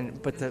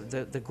 But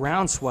the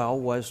groundswell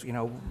was,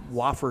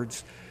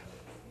 Wofford's,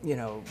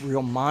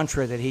 real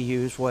mantra that he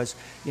used was,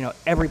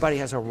 everybody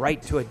has a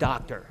right to a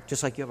doctor,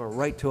 just like you have a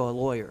right to a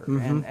lawyer.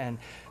 Mm-hmm. And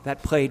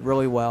that played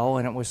really well,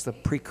 and it was the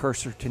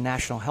precursor to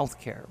national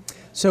health care.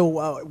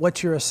 So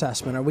what's your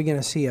assessment? Are we going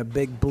to see a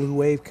big blue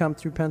wave come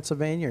through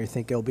Pennsylvania, or you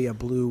think it'll be a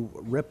blue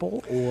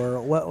ripple,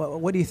 or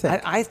what do you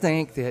think? I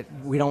think that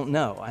we don't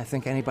know. I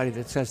think anybody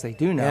that says they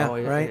do know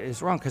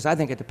is wrong, because I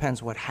think it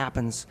depends what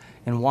happens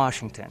in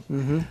Washington.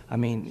 Mm-hmm. I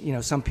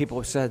mean, some people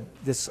have said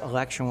this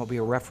election will be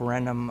a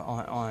referendum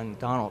on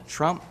Donald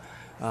Trump.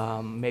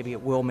 Maybe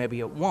it will, maybe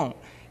it won't.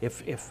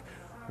 If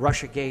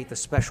Russiagate, the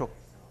special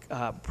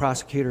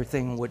prosecutor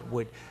thing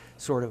would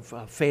sort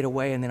of fade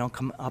away and they don't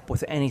come up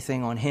with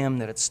anything on him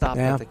that it stopped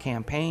at the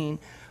campaign,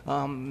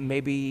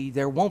 maybe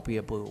there won't be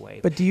a blue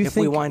wave. But do you if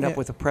think we wind up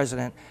with a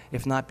president,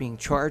 if not being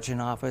charged in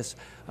office,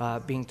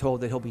 being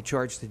told that he'll be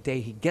charged the day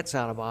he gets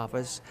out of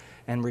office,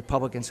 and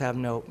Republicans have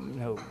no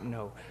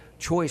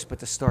choice but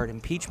to start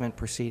impeachment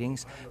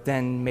proceedings,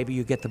 then maybe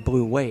you get the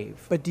blue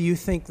wave. But do you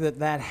think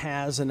that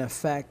has an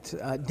effect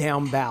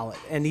down ballot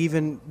and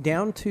even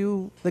down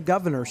to the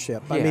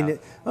governorship? Yeah. I mean,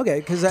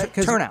 because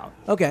turnout.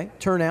 Okay,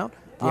 turnout.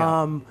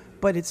 Yeah.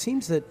 But it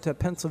seems that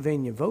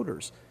Pennsylvania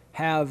voters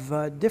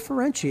have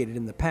differentiated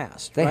in the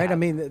past, They right? have. I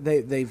mean,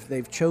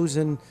 they've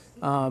chosen.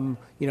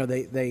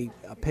 They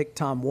picked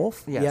Tom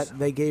Wolf. Yes. Yet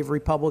they gave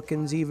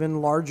Republicans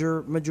even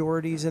larger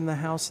majorities in the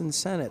House and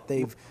Senate.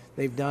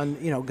 They've done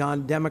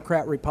gone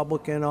Democrat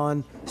Republican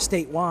on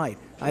statewide.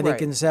 I think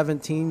Right. in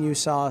 2017 you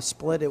saw a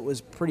split. It was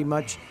pretty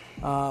much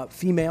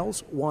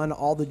females won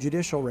all the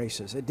judicial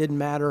races. It didn't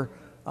matter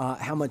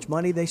how much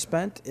money they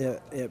spent.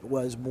 It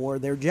was more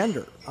their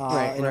gender,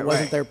 and it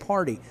wasn't their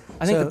party.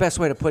 I think the best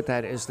way to put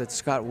that is that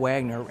Scott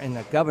Wagner in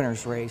the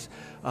governor's race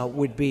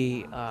would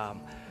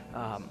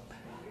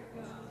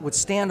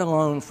stand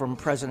alone from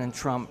President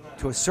Trump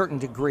to a certain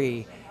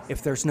degree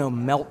if there's no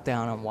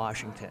meltdown in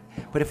Washington.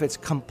 But if it's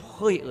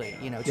completely,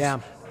 just Yeah.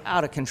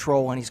 out of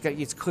control and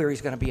it's clear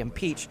he's going to be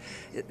impeached,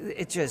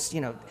 it just,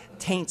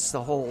 taints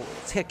the whole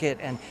ticket.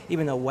 And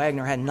even though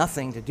Wagner had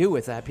nothing to do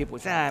with that, people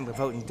would say, I'm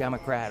voting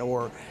Democrat,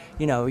 or,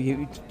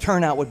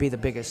 turnout would be the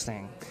biggest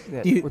thing.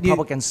 That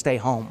Republicans stay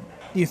home.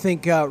 Do you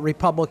think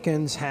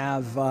Republicans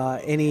have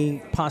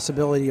any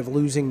possibility of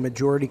losing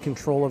majority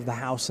control of the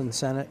House and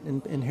Senate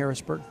in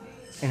Harrisburg?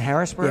 In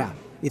Harrisburg? Yeah.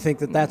 You think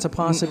that that's a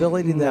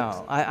possibility?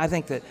 No, I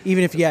think that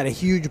even if you had a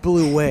huge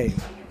blue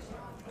wave,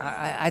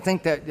 I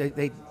think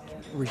that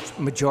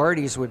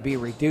majorities would be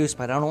reduced,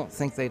 but I don't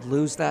think they'd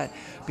lose that,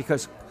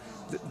 because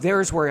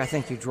there's where I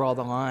think you draw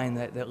the line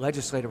that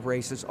legislative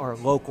races are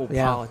local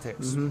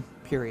politics,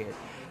 period.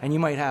 And you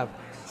might have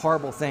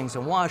horrible things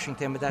in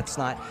Washington, but that's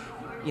not,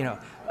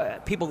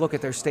 people look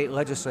at their state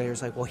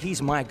legislators like, well,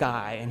 he's my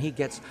guy, and he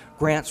gets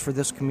grants for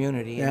this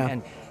community. Yeah.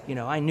 And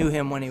I knew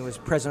him when he was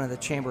president of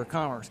the Chamber of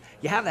Commerce.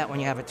 You have that when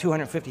you have a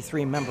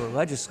 253-member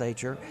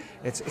legislature.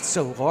 It's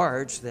so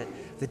large that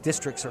the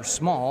districts are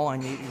small,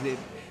 and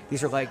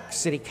these are like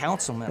city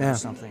councilmen or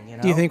something.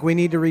 Do you think we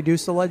need to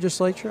reduce the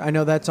legislature? I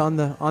know that's on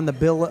the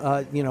bill,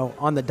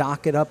 on the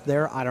docket up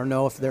there. I don't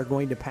know if they're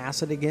going to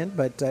pass it again,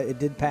 but it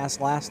did pass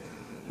last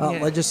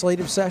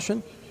legislative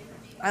session.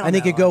 I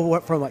think it go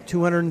from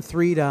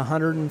 203 to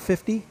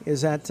 150.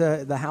 Is that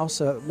the House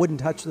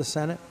wouldn't touch the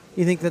Senate?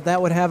 You think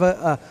that would have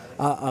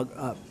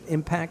a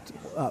impact,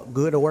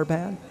 good or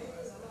bad?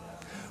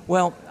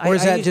 Well, or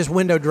is that just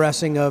window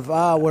dressing of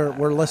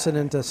we're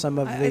listening to some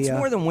of the? It's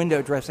more than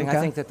window dressing. Okay.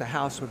 I think that the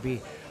House would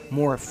be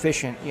more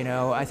efficient.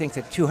 I think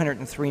that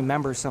 203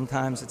 members,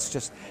 sometimes it's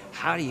just,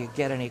 how do you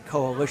get any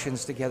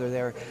coalitions together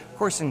there? Of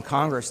course, in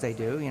Congress they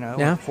do.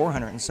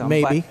 400 and some.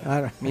 Maybe.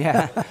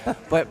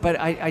 But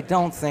I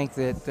don't think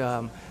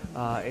that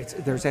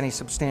there's any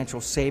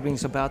substantial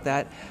savings about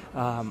that.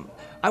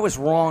 I was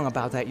wrong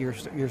about that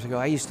years ago.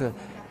 I used to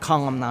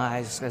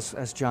columnize,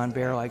 as John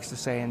Baer likes to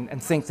say,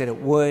 and think that it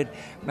would.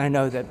 I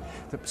know that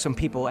some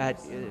people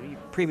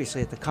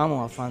previously at the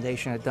Commonwealth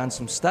Foundation had done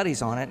some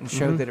studies on it and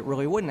showed that it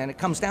really wouldn't. And it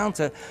comes down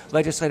to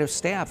legislative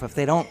staff. If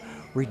they don't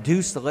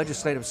reduce the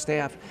legislative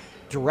staff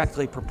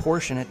directly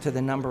proportionate to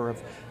the number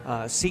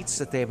of seats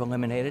that they've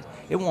eliminated,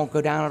 it won't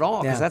go down at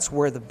all, because that's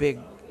where the big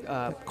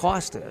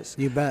cost is.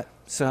 You bet.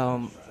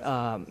 So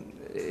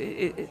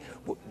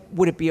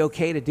would it be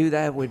okay to do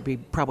that? Would it be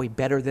probably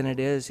better than it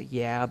is?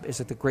 Yeah. Is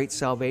it the great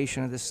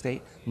salvation of the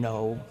state?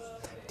 No.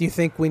 Do you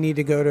think we need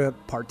to go to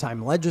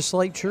part-time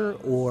legislature,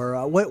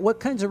 or what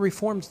kinds of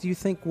reforms do you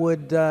think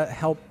would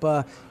help,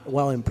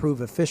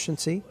 improve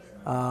efficiency,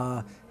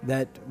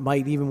 that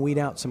might even weed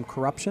out some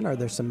corruption? Are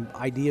there some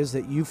ideas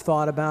that you've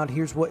thought about?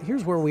 Here's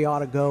where we ought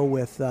to go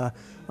with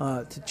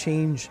to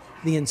change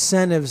the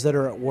incentives that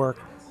are at work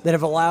that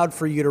have allowed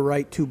for you to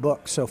write 2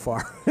 books so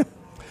far.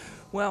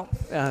 Well,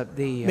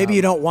 maybe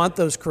you don't want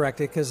those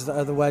corrected, because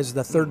otherwise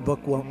the 3rd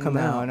book won't come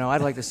out. No, I'd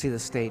like to see the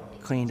state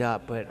cleaned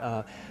up.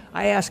 But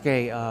I asked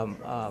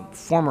a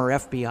former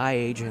FBI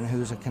agent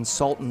who's a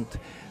consultant,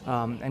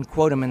 and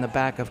quote him in the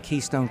back of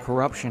Keystone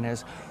Corruption,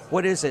 is,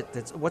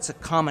 what's a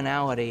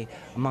commonality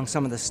among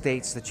some of the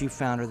states that you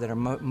found that are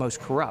most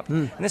corrupt?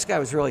 And this guy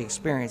was really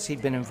experienced.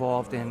 He'd been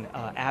involved in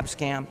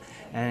Abscam,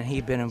 and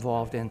he'd been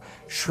involved in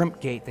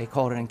Shrimpgate, they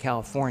called it in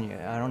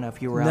California. I don't know if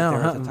you were out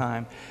there at the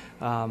time.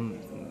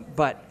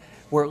 But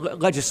where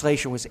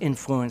legislation was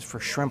influenced for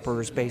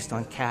shrimpers based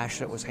on cash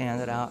that was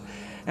handed out.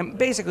 And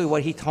basically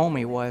what he told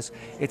me was,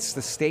 it's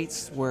the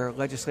states where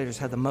legislators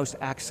have the most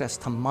access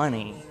to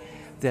money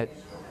that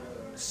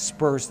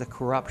spurs the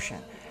corruption.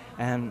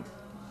 And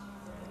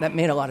that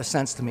made a lot of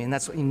sense to me. And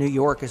that's in New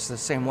York is the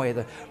same way.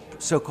 The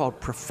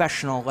so-called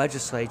professional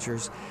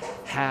legislatures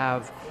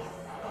have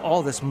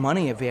all this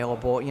money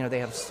available. They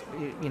have,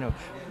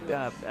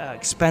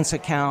 expense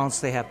accounts.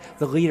 The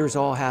leaders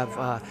all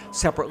have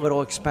separate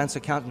little expense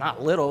accounts.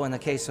 Not little in the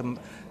case of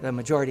the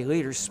majority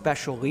leaders.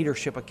 Special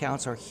leadership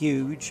accounts are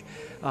huge.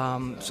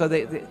 So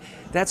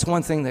that's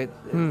one thing that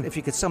if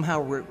you could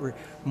somehow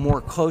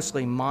more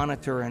closely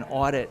monitor and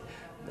audit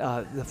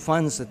the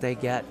funds that they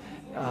get,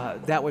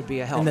 that would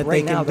be a help. And that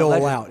right they can now,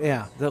 dole out.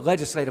 Yeah. The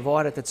legislative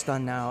audit that's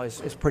done now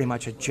is pretty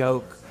much a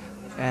joke,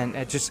 and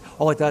it just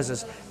all it does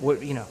is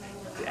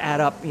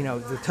add up,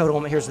 the total.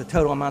 Here's the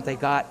total amount they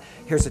got.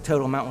 Here's the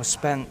total amount was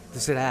spent.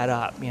 Does it add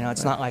up?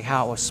 It's not like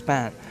how it was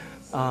spent.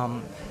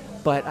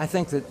 But I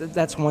think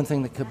that's one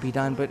thing that could be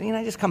done. But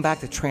I just come back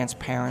to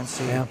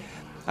transparency. Yeah.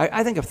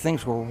 I think if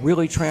things were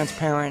really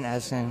transparent,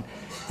 as in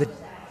the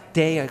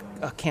day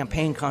a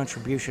campaign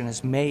contribution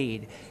is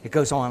made, it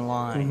goes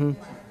online.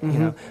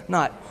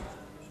 Not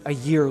a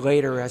year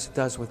later as it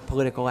does with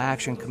political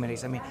action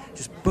committees. I mean,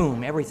 just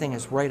boom, everything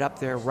is right up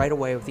there right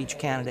away with each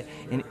candidate,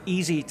 and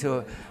easy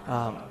to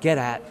get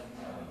at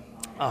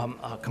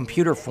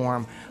computer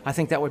form. I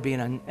think that would be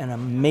an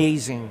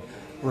amazing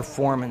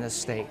reform in this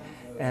state.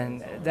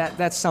 And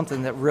that's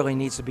something that really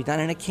needs to be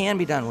done, and it can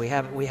be done. We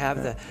have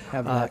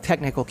the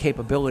technical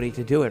capability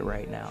to do it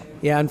right now.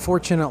 Yeah,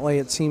 unfortunately,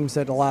 it seems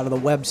that a lot of the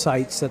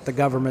websites that the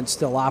government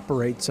still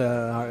operates,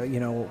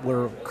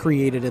 were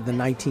created in the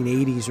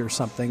 1980s or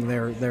something.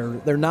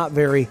 They're not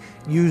very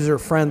user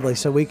friendly,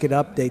 so we could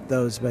update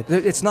those. But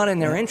it's not in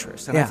their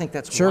interest, and I think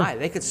that's why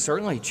they could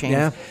certainly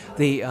change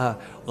the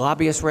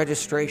lobbyist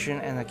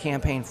registration and the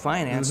campaign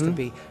finance to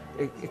be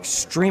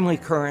extremely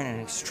current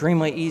and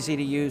extremely easy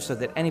to use, so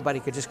that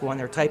anybody could just go on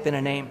there, type in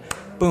a name,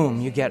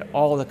 boom, you get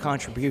all the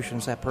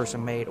contributions that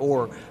person made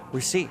or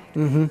received.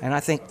 And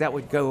I think that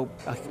would go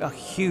a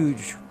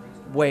huge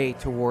way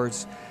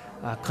towards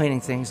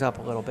cleaning things up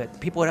a little bit.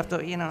 People would have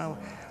to,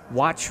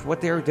 watch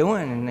what they're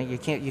doing, and you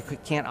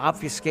can't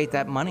obfuscate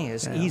that money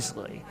as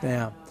easily.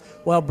 Yeah.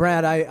 Well,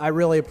 Brad, I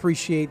really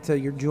appreciate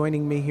your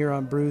joining me here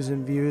on Brews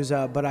and Views,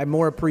 but I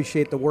more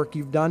appreciate the work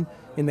you've done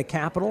in the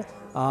Capitol.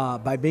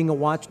 By being a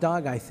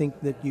watchdog, I think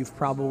that you've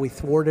probably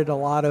thwarted a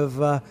lot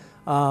of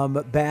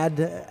bad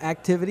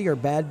activity or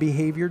bad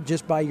behavior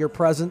just by your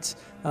presence.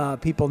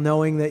 People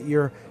knowing that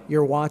you're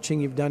watching.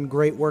 You've done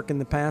great work in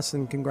the past,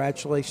 and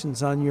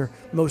congratulations on your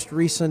most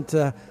recent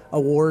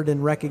award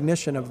and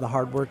recognition of the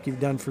hard work you've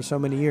done for so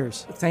many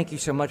years. Thank you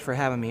so much for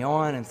having me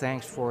on, and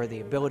thanks for the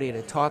ability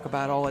to talk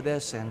about all of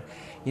this. And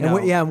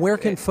where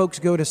can folks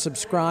go to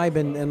subscribe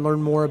and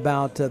learn more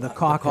about the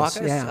caucus?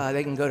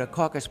 They can go to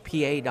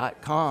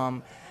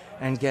caucuspa.com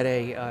and get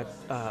a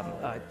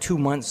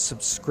 2-month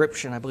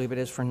subscription, I believe it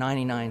is, for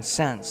 99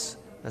 cents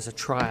as a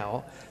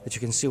trial, that you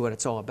can see what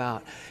it's all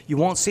about. You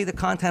won't see the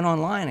content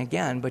online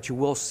again, but you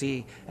will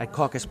see at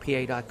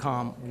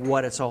caucuspa.com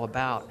what it's all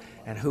about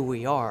and who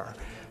we are.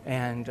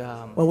 And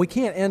well, we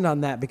can't end on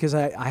that, because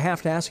I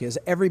have to ask you, as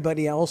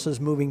everybody else is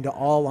moving to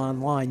all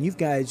online, you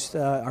guys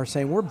are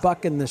saying we're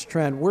bucking this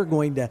trend. We're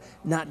going to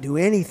not do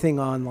anything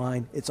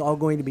online. It's all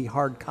going to be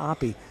hard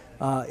copy.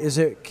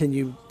 Can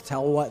you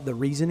tell what the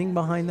reasoning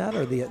behind that,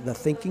 or the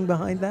thinking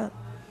behind that?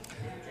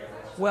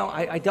 Well,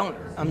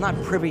 I'm not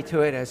privy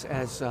to it,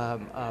 as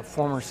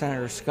former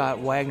Senator Scott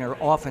Wagner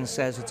often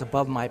says. It's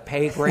above my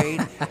pay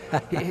grade.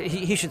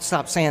 he should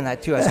stop saying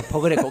that too. As a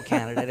political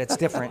candidate, it's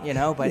different,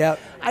 But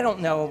I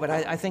don't know. But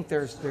I think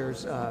there's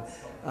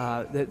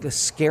the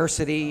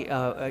scarcity,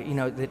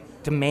 the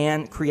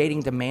demand,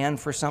 creating demand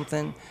for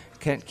something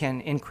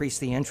can increase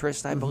the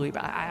interest. I believe.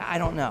 I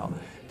don't know.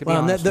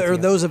 Well, there are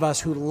those of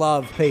us who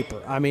love paper.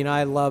 I mean,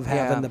 I love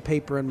having the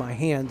paper in my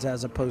hands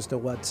as opposed to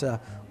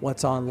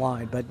what's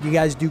online. But you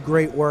guys do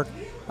great work.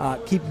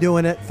 Keep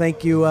doing it.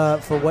 Thank you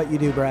for what you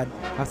do, Brad.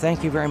 Well,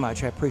 thank you very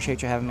much. I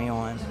appreciate you having me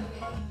on.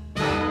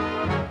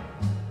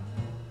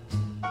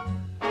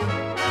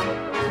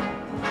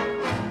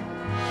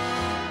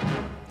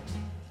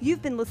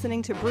 You've been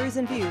listening to Brews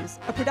and Views,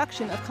 a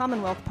production of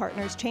Commonwealth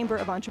Partners Chamber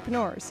of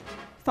Entrepreneurs.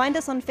 Find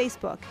us on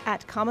Facebook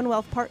at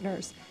Commonwealth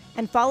Partners,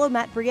 and follow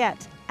Matt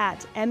Briette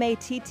at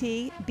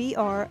MattBrouillette.